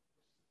people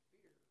with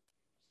severe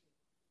emphysema.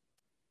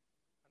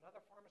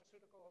 Another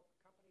pharmaceutical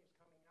company is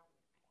coming out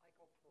with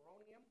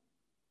glycopyrronium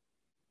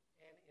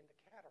and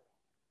indacaterol.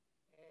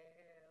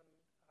 And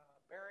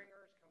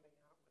Boehringer's coming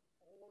out with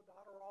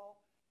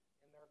olodaterol,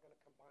 and they're going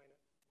to combine it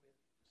with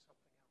something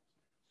else.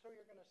 So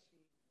you're going to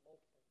see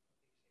multiple of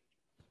these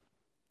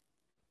agents.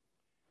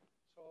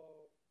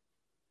 So,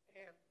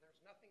 and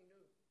there's nothing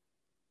new,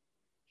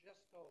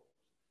 just those.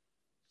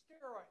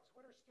 Steroids,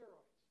 what are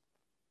steroids?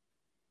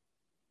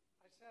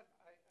 I said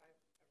I've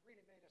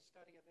really made a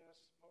study of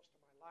this most of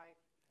my life,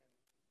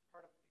 and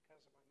part of it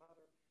because of my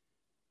mother.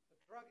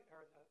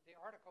 The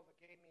article that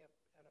gave me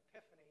an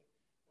epiphany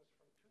was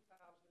from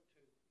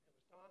 2002. It was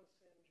Don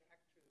Sin,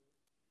 Jack 2,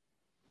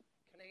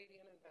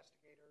 Canadian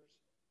investigators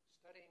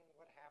studying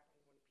what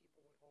happened when people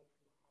went home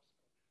from the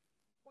hospital.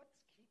 What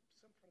keeps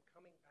them from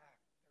coming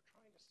back? They're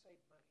trying to save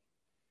money.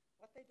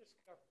 What they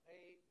discovered,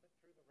 they went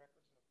through the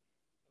records of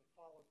and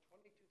followed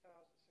 22,620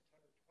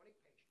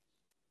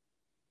 patients,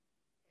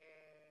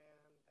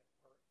 and that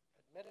were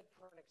admitted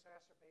for an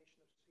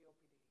exacerbation of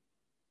COPD.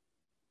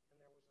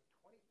 And there was a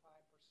 25%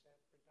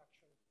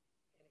 reduction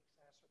in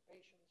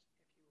exacerbations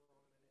if you were on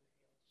an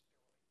inhaled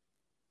steroid.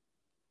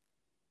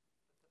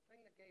 But the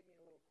thing that gave me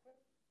a little quip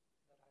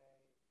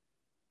that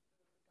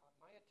got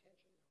my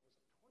attention was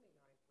a 29%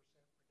 reduction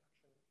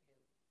in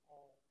all-cause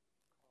mortality.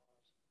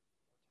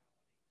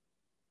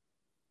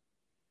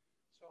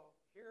 So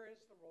here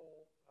is the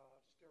role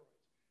of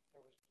steroids.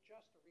 There was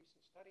just a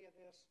recent study of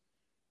this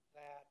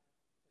that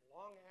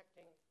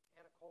long-acting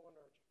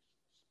anticholinergics,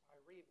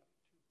 Spiriva,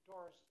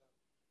 Durza,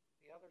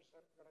 the others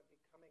that are going to be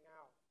coming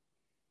out,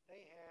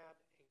 they had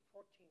a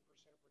 14%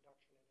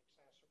 reduction in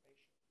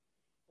exacerbation.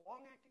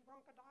 Long-acting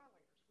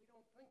bronchodilators, we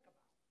don't think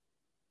about,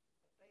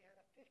 but they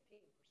had a 15%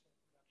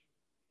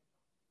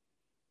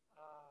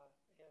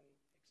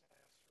 reduction in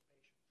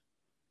exacerbations.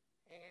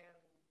 And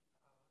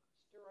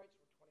steroids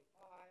were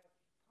 25.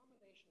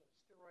 Combination of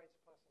steroids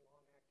plus a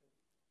long-acting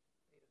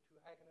beta-2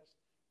 agonist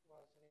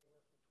was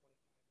anywhere from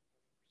 25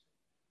 to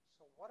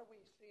 30%. So what are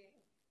we seeing?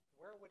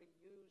 Where would he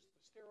use the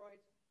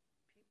steroids?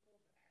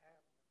 People that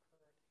have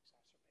recurrent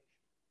exacerbation.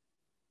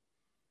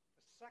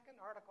 The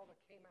second article that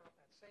came out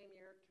that same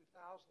year,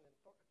 2002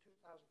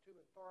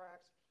 in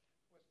Thorax,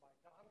 was by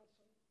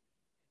Donaldson.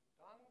 And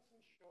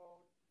Donaldson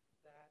showed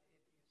that it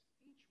is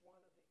each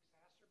one of the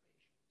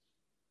exacerbations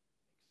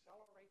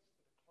accelerates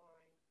the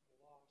decline and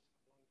loss of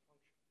lung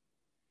function.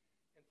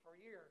 And for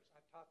years,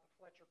 I've taught the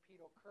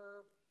Fletcher-Peto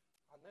curve.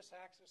 On this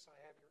axis, I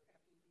have your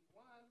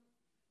FEV1,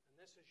 and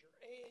this is your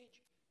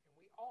age, and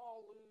we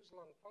all lose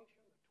lung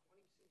function at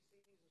 20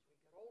 cc's as we get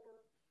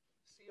older.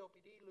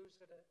 COPD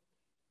loses it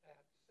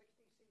at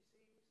 60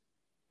 cc's.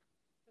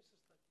 This is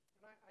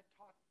and I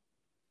taught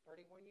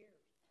 31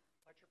 years,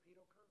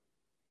 Fletcher-Peto curve.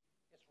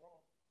 It's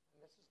wrong,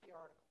 and this is the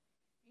article.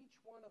 Each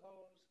one of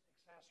those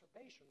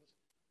exacerbations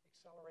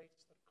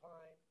accelerates the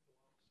decline and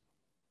loss of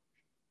lung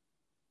function.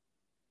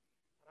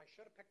 And I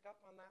should have picked up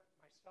on that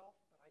myself,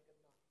 but I did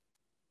not.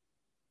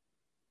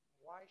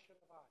 Why should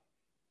have I?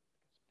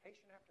 Because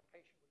patient after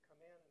patient would come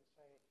in and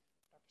say,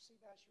 Dr.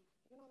 Seabass,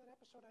 you know that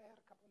episode I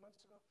had a couple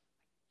months ago?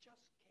 I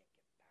just can't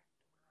get back to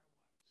where I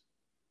was.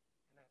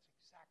 And that's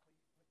exactly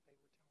what they were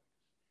telling us.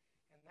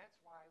 And that's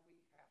why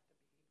we have to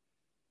be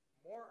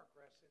more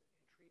aggressive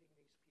in treating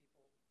these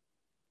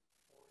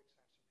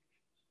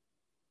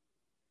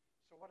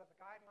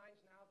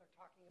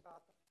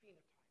about the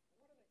phenotype.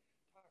 What are they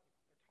talking about?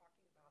 They're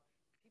talking about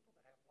people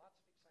that have lots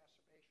of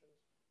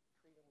exacerbations,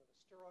 treat them with a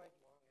steroid,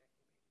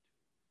 long-acting beta-2.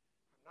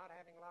 I'm not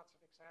having lots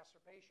of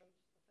exacerbations.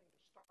 The thing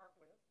to start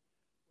with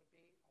would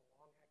be a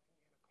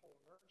long-acting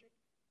anticholinergic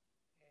and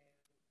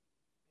beta-agonist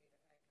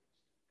combined.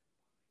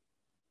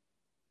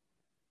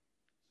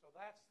 So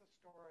that's the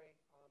story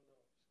on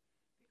those.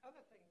 The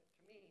other thing that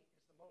to me is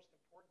the most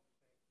important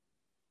thing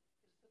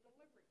is the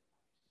delivery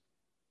device.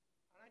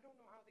 And I don't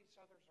know how these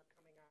others are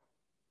coming out.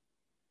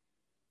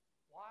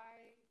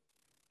 Why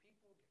do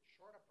people get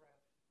short of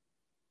breath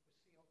with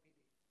COPD?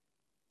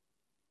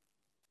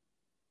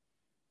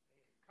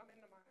 They come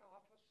into my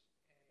office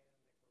and they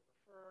were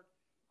referred.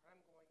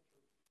 I'm going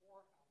through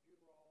 4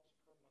 albuterols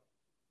per month.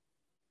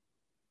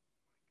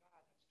 My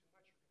God, that's too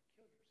much. You're going to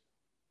kill yourself.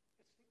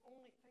 It's the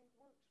only thing that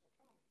works.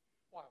 Well, tell me.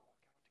 Well, I walk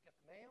out to get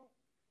the mail.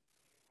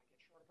 I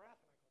get short of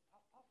breath and I go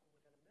puff, puff, and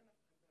within a minute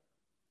I'm better.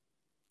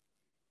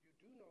 You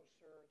do know,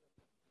 sir,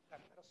 that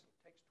medicine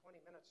takes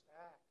 20 minutes to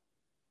act. I'm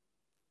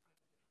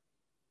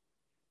different.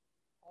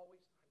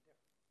 Always, I'm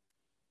different.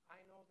 I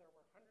know there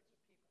were hundreds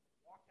of people that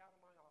walked out of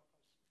my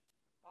office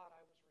and thought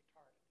I was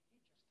retarded. He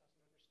just doesn't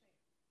understand.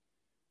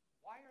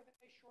 Why are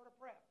they short of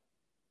breath?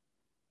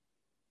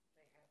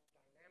 They have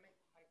dynamic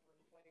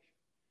hyperinflation.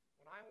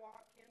 When I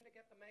walk in to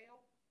get the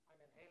mail, I'm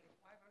inhaling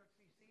 500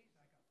 cc's.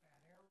 I got bad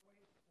airways,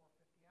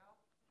 450 out,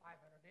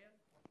 500 in,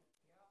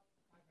 450 out,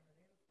 500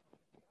 in,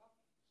 450 out.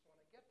 So when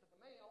I get to the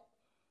mail,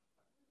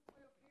 I'm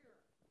way up here.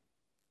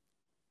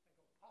 I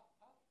go puff,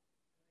 puff, and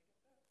I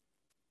get better.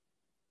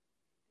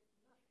 It did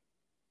nothing.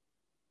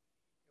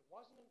 It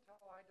wasn't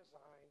until I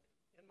designed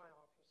in my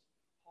office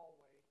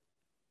hallway with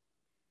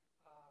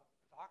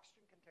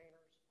oxygen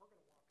containers. We're going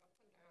to walk up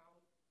and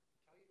down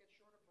until you get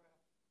short of breath.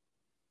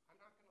 I'm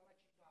not going to let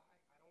you die.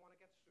 I don't want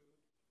to get sued.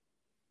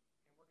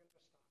 And we're going to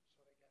stop.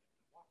 So they get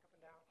walk up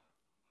and down.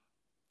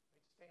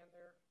 They'd stand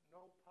there,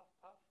 no puff,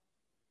 puff.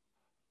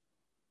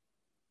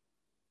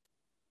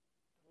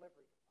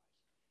 Delivery device.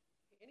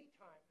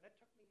 Anytime, and it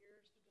took me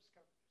years to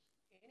discover this,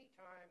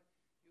 anytime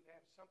you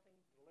have something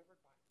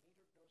delivered by a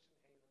metered dose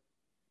inhaler,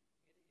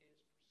 it is perceived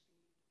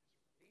as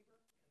a reliever, and they're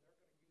going to use it as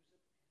they see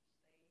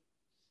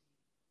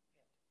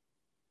fit.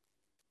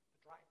 The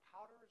dry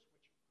powders,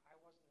 which I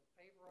wasn't in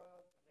favor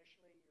of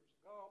initially years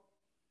ago,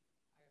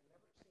 I have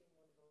never seen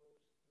one of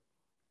those in the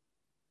pocket.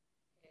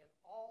 And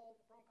all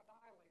the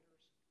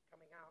bronchodilators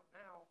coming out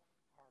now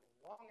are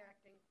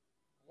long-acting,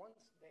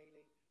 once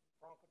daily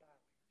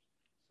bronchodilators.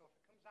 So if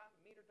it comes out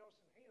in a meter dose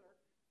inhaler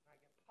and I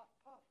get puff,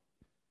 puff,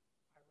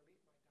 I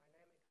relieve my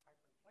dynamic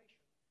hyperinflation.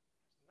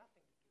 It has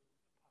nothing to do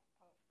with the puff,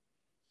 puff.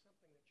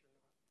 Something that you're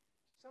not,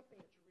 something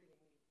that you really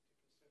need to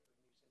consider in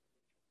these individuals.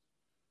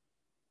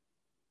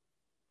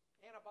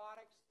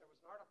 Antibiotics, there was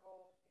an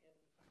article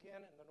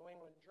again in the New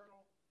England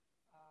Journal,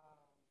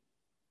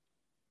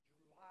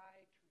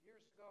 July 2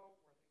 years ago,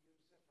 where they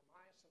used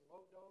zithromycin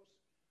low dose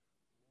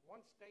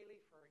once daily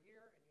for a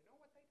year, and you know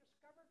what they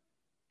discovered?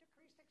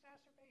 Decreased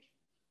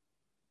exacerbations.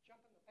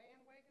 Jump in the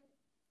bandwagon,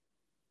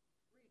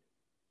 read it.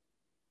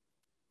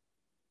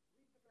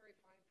 Read the very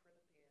fine print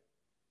at the end.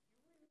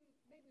 You really,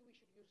 maybe we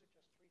should use it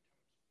just 3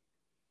 times a week.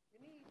 You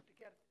need to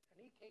get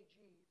an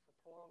EKG for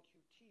prolonged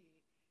QT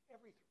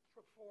every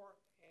 4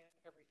 and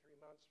every 3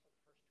 months for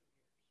the first 2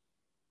 years.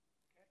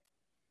 Okay?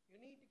 You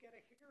need to get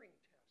a hearing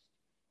test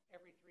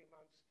every 3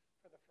 months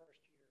for the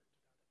first year.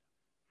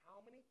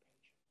 How many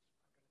patients are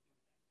going to do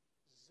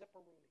that?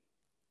 Zipperoonie.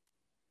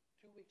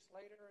 2 weeks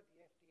later,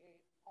 the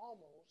FDA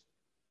almost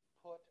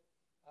put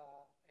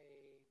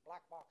a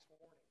black box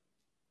warning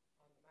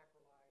on the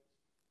macrolides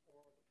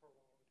for the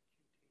prolonged QT.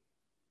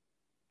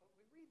 But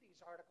we read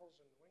these articles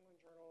in the New England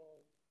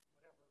Journal,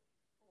 whatever.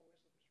 Oh,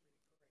 isn't this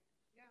really great?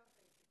 Yeah,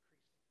 they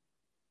decreased it.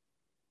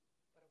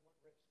 But at what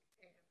risk?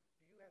 And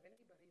do you have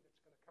anybody that's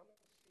going to come and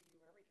see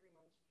you every 3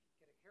 months,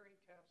 get a hearing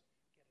test,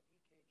 get an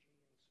EKG, and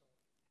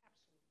so on?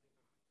 Absolutely not.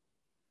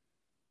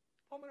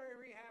 Pulmonary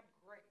rehab,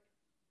 great.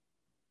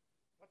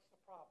 What's the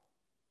problem?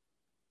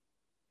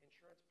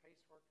 Insurance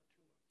pays for it for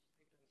 2 months.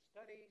 They've done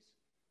studies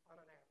on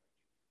an average.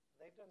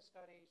 They've done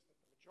studies that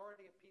the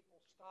majority of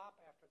people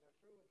stop after they're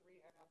through with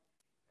rehab,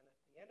 and at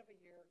the end of a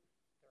year,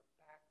 they're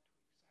back to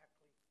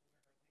exactly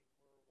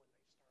where they were when they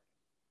started.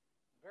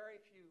 Very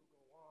few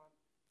go on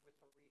with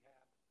the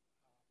rehab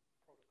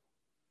protocol.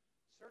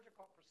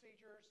 Surgical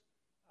procedures,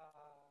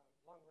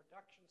 lung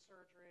reduction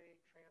surgery,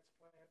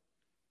 transplant,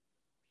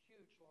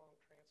 huge long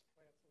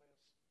transplant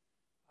list.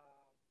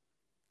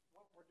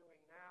 What we're doing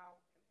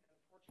now, and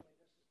unfortunately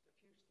this is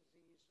diffuse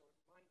disease, so it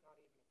might not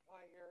even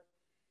apply here.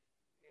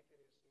 If it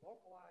is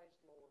localized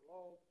lower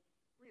lobe,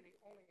 really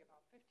only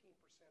about 15%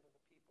 of the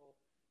people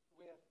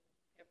with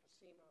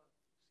emphysema,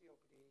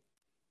 COPD,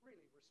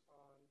 really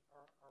respond,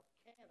 are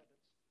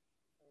candidates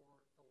for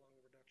the lung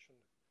reduction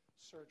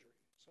surgery.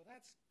 So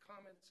that's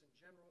comments in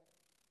general.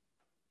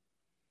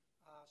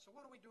 So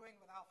what are we doing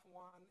with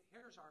Alpha-1?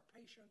 Here's our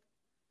patient,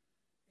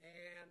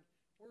 and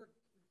we're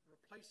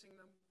replacing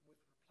them with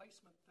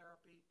replacement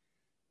therapy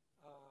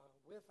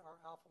with our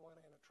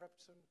Alpha-1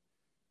 antitrypsin,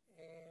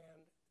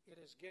 and it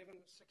is given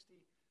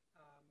 60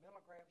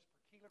 milligrams per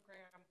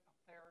kilogram up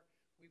there.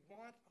 We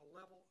want a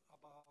level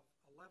above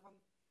 11.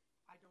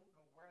 I don't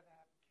know where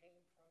that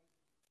came from.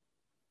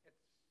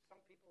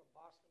 Some people in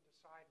Boston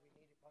decide we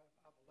need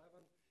above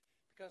 11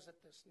 because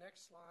at this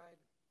next slide,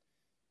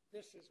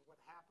 this is what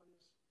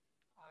happens.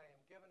 I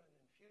am given an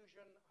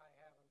infusion. I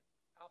have an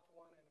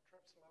alpha-1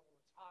 antitrypsin level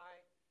that's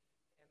high,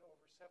 and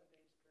over a 7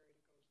 days period,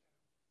 it goes down.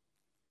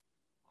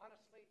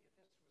 Honestly, if this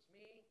was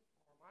me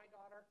or my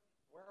daughter,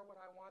 where would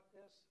I want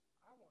this?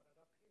 I want it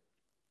up here.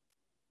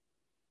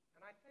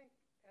 And I think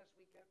as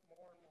we get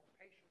more and more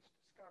patients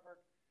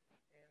discovered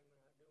and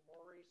do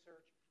more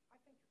research,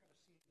 I think you're going to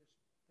see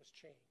this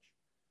change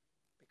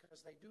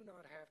because they do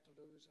not have to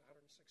lose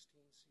 116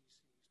 cc's per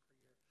year.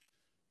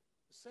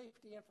 The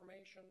safety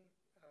information,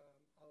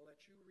 I'll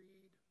let you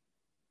read.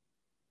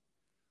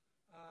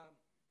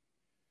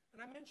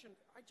 And I mentioned,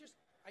 I just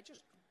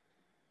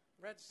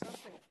read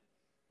something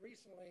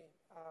recently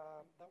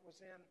that was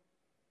in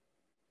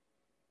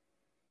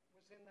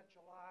the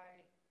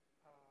July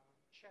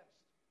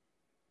chest.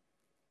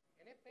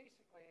 And it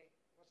basically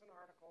was an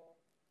article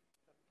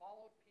that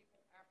followed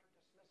people after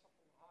dismissal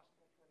from the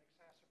hospital for an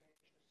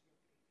exacerbation of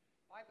COPD.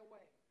 By the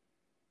way,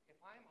 if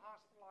I'm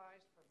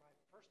hospitalized for my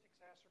first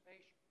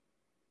exacerbation,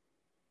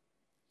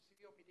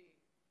 COPD,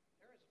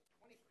 there is a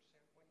 20%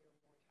 one-year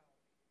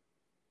mortality.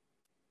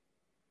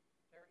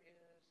 There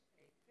is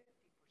a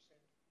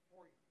 50%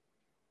 four-year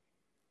mortality.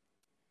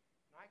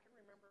 And I can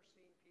remember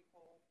seeing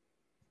people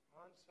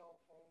on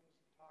cell phones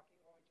and talking,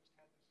 oh, I just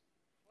had this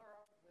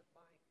flare-up with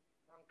my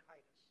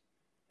bronchitis.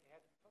 They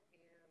had to put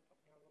me on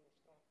little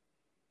stuff.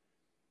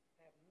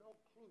 They have no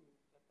clue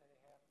that they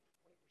have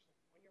 20%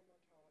 one-year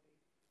mortality,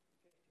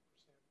 50%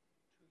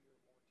 two-year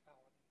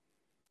mortality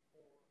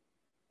for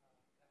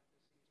that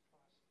disease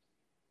process.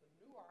 The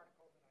new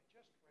article that I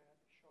just read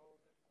showed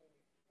that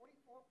only 44%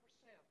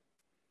 of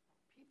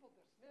people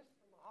dismissed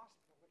from the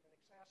hospital with an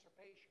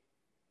exacerbation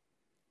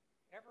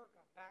ever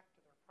got back to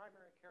their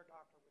primary care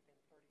doctor within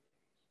 30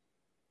 days.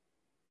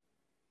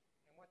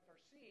 And what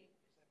they're seeing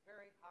is a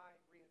very high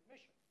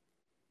readmission.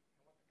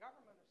 And what the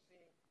government is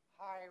seeing,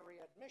 high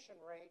readmission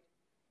rate,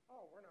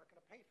 oh, we're not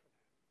going to pay for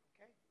that,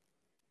 okay?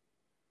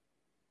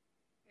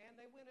 And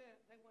they went on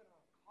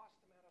cost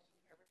of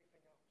medicine, everything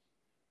else.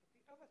 But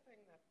the other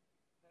thing that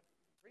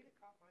really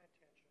caught my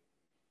attention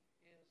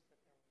is that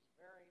there was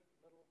very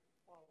little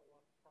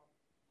follow-up from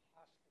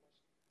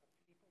hospitalists, of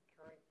people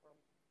caring for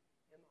them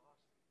in the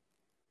hospital.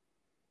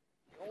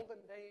 The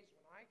olden days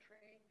when I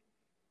trained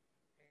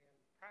and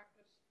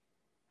practiced,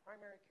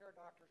 primary care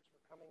doctors were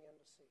coming in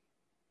to see,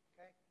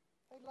 okay?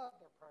 They love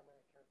their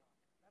primary care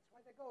doctor. That's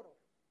why they go to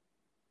him.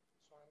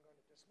 So I'm going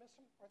to dismiss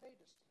them or they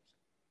dismiss them.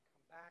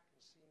 Come back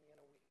and see me in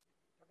a week.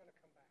 They're going to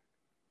come back.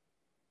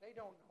 They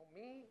don't know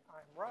me.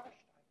 I'm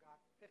rushed. I've got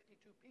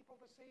 52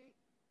 people to see.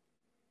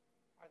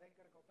 Are they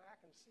going to go back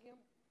and see them?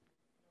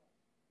 No.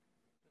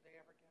 Do they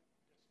ever get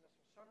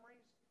dismissal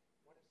summaries?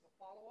 What is the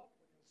follow-up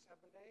within 7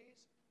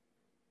 days?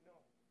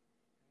 No.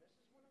 And this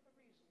is one of the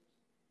reasons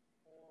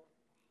for the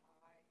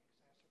high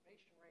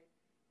exacerbation rate.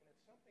 And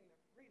it's something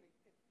that really,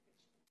 it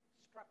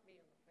struck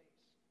me in the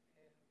face.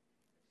 And it's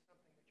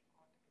something that you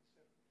ought to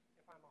consider.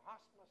 If I'm a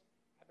hospitalist,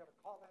 I better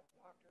call that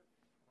doctor,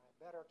 and I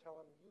better tell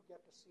him you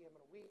get to see him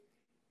in a week,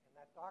 and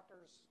that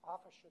doctor's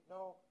office should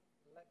know,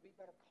 we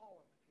better call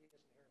him if he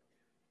isn't here in a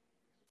week.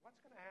 Because what's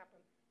going to happen,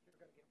 you're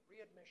going to get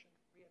readmission,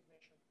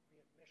 readmission,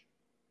 readmission.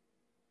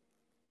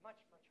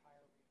 Much, much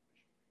higher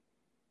readmission rate.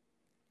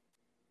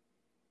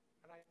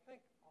 And I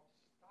think I'll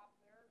stop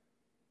there.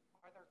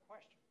 Are there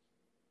questions?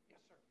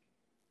 Yes, sir.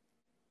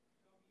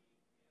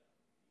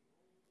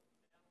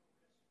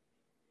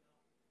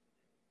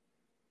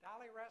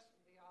 Daliresp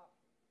and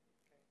Alpha.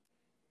 Okay.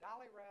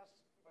 Daliresp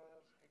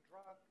was a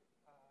drug.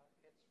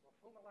 It's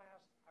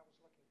roflumilast. I was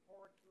looking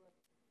forward to it.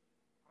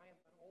 I am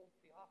an old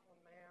theophylline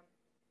man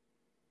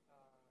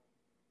from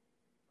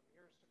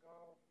years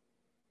ago,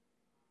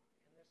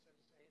 and this is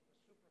the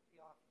super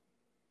theophylline.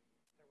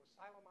 There was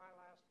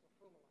silomylast,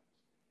 roflumilast.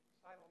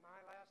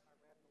 Silomylast, I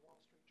read in the Wall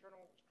Street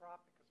Journal, was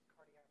dropped because of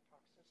cardiac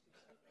toxicity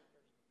 7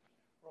 years ago.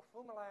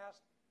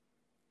 Roflumilast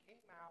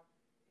came out.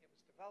 It was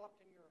developed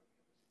in Europe. It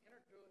was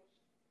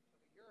introduced to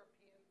the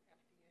European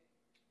FDA.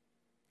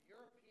 The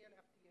European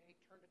FDA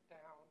turned it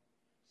down,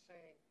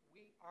 saying,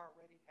 we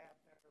already have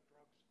better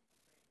drugs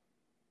available.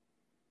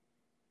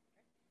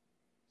 Okay?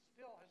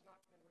 Still has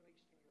not been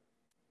released in Europe.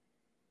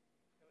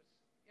 It was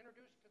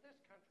introduced to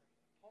this country,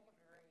 the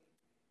pulmonary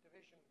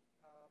division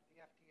of the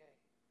FDA.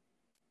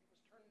 It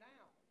was turned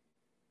down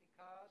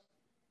because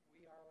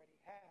we already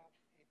have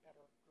a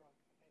better drug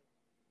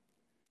available.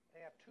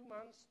 They have 2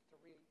 months to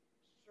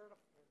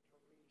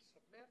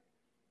resubmit,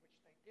 which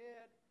they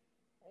did.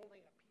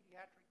 Only a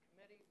pediatric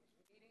committee was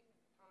meeting at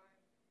the time.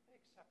 They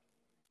accepted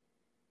it. Okay?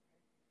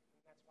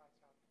 And that's why it's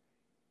out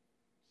today.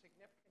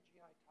 Significant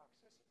GI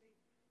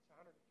toxicity. It's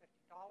 $150.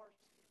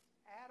 It's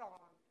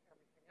add-on to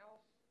everything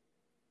else.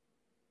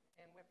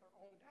 And with their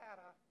own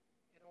data,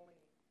 it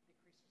only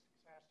decreases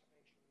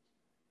exacerbations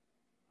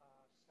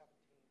 17%.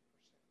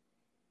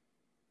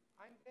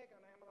 I'm big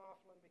on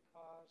aminophylline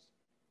because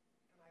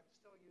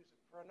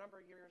For a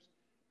number of years,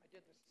 I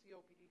did the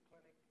COPD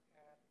clinic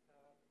at the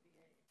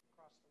VA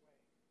across the way.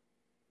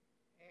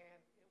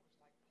 And it was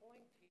like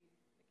pulling teeth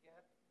to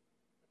get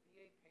the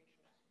VA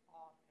patients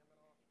off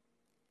Ammonoflin.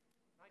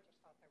 And I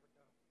just thought they were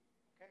dumb,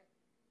 okay?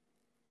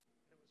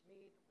 And it was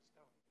me that was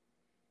dumb.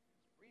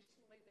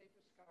 Recently, they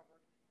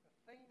discovered the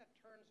thing that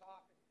turns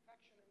off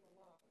infection in the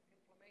lung,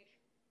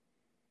 inflammation,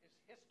 is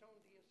histone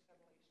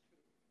deacetylase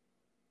 2.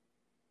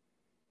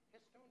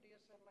 Histone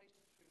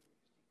deacetylase 2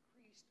 is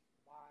decreased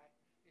by,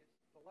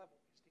 the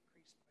level is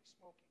decreased by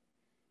smoking.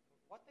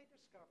 And what they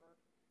discovered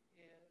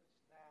is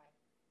that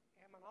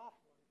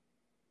Ammonoflin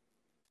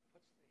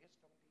puts the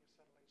histone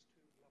deacetylase 2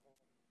 level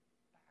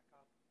back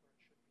up where it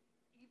should be,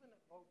 even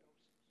at low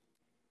doses.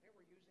 They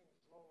were using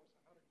as low as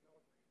 100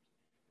 milligrams.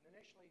 And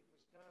initially it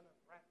was done in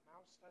a rat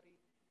mouse study.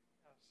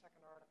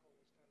 Second article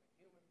was done in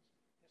humans,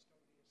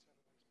 histone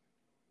deacetylase back to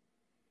normal.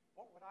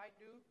 What would I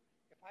do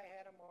if I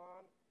had them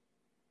on?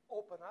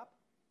 Open up,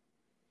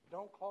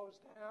 don't close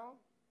down.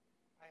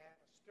 I had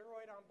a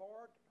steroid on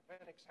board to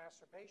prevent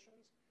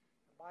exacerbations.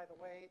 And by the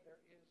way,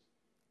 there is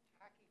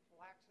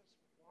tachyphylaxis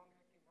with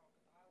long-acting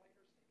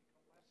bronchodilators. They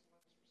become less and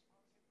less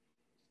responsive.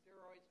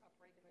 Steroids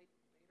upregulate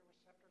beta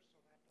receptors,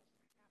 so that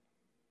doesn't happen.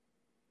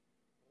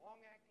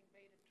 Long-acting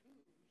beta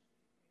 2s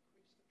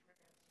increase the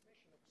transmission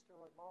of the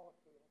steroid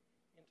molecule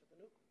into the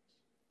nucleus.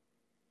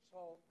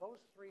 So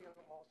those three are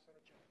all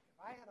synergetic. If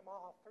I had them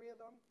all three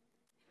of them,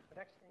 the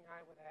next thing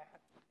I would add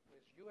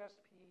is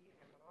USP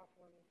and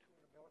Ammonoflin,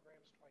 200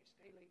 milligrams twice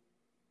daily,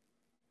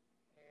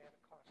 and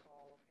it costs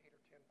all of $8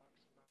 or $10 and not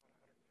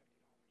 $150.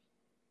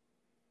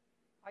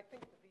 I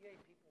think the VA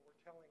people were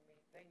telling me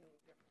they knew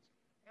the difference.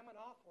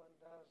 Ammonoflin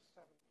does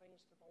 7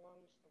 things to the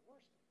lungs, the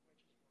worst of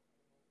which is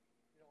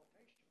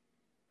bronchodilatation.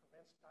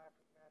 Prevents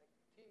diaphragmatic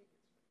fatigue,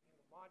 it's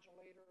an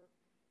immunomodulator,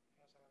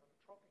 has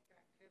inotropic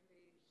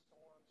activity, so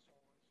on, so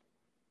on, so on.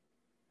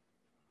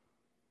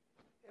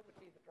 It would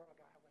be the drug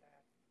I would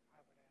add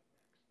next.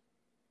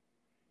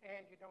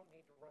 And you don't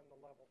need to run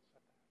the levels at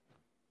that.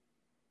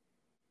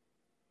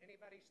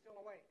 Anybody still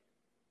awake?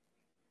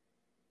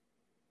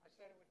 I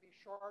said it would be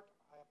short.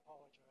 I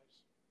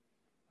apologize.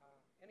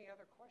 Any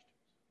other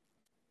questions?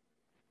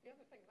 The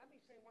other thing, let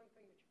me say one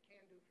thing that you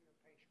can do for your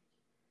patients.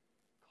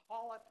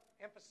 Call it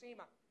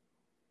emphysema.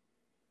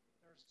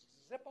 There's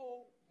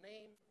Zippo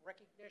name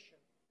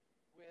recognition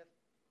with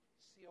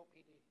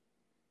COPD.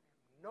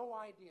 I have no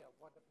idea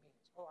what it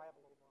means. Oh, I have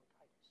a little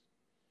bronchitis.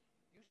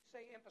 You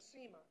say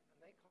emphysema, and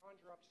they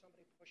conjure up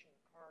somebody pushing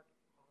a cart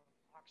on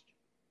oxygen.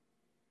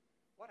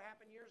 What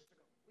happened years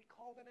ago? We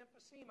called it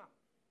emphysema.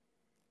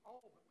 Oh,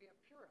 but we have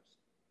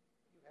purist.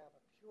 You have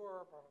a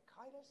pure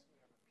bronchitis, you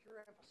have a pure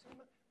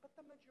emphysema, but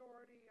the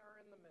majority are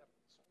in the middle.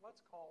 So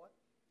let's call it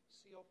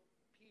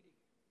COPD.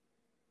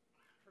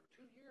 For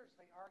 2 years,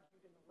 they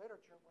argued in the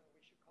literature whether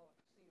we should call it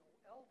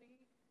COLD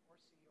or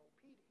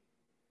COPD.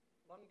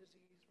 Lung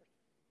disease.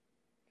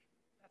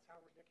 That's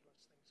how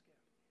ridiculous things get.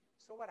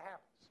 So what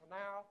happens? So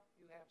now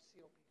you have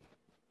COPD.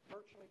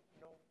 Virtually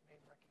no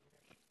name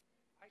recognition.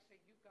 I say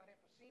you've got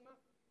emphysema.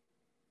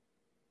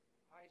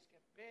 Eyes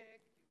get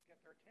big. You get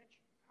their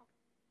attention. How?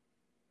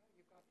 Well,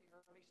 you've got the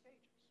early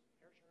stages.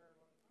 Here's your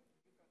lung.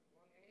 You've got the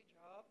lung age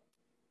of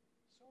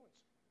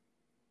so-and-so.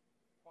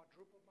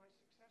 Quadrupled my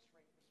success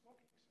rate with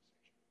smoking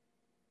cessation.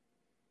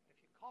 If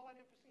you call it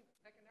emphysema,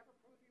 they can never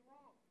prove you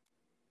wrong.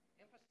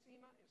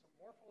 Emphysema is a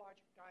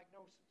morphologic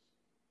diagnosis.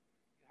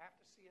 You have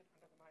to see it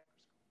under the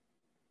microscope.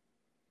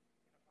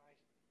 And if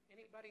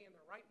anybody in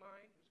their right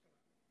mind who's going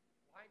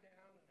to lie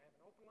down and have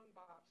an open lung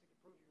biopsy to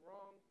prove you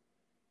wrong,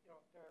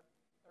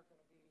 they're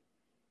going to be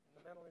in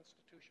the mental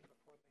institution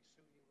before they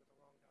sue you with the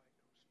wrong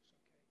diagnosis,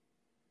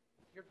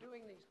 okay? You're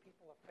doing these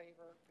people a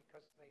favor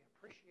because they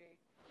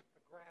appreciate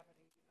the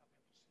gravity of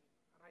emphysema.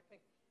 And I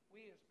think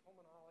we as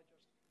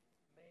pulmonologists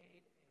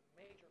made a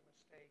major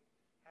mistake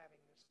having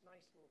this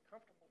nice little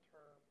comfortable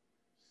term,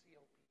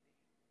 COPD.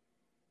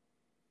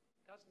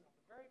 Doesn't know.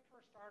 The very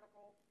first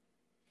article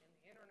in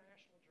the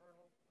International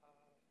Journal of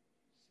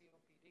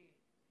COPD,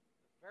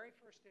 the very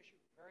first issue,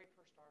 the very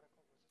first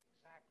article was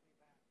exactly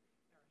that.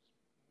 There is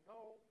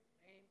no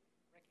name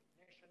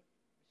recognition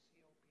with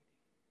COPD.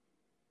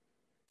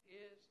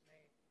 There is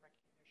name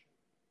recognition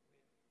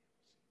with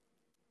emphysema.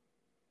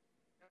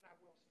 And I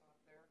will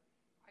stop there.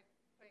 I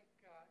think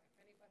if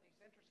anybody's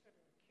interested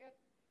in a kit,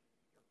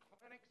 your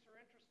clinics are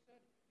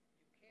interested,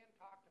 you can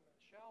talk to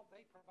Michelle.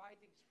 They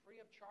provide these free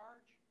of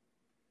charge.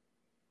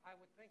 I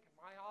would think in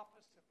my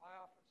office, if I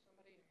offered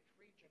somebody a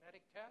free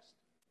genetic test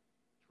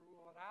to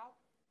rule it out,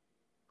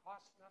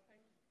 costs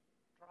nothing,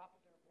 drop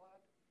of their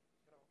blood,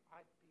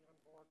 I'd be on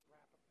board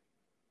rapidly.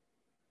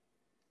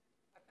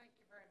 I thank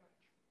you very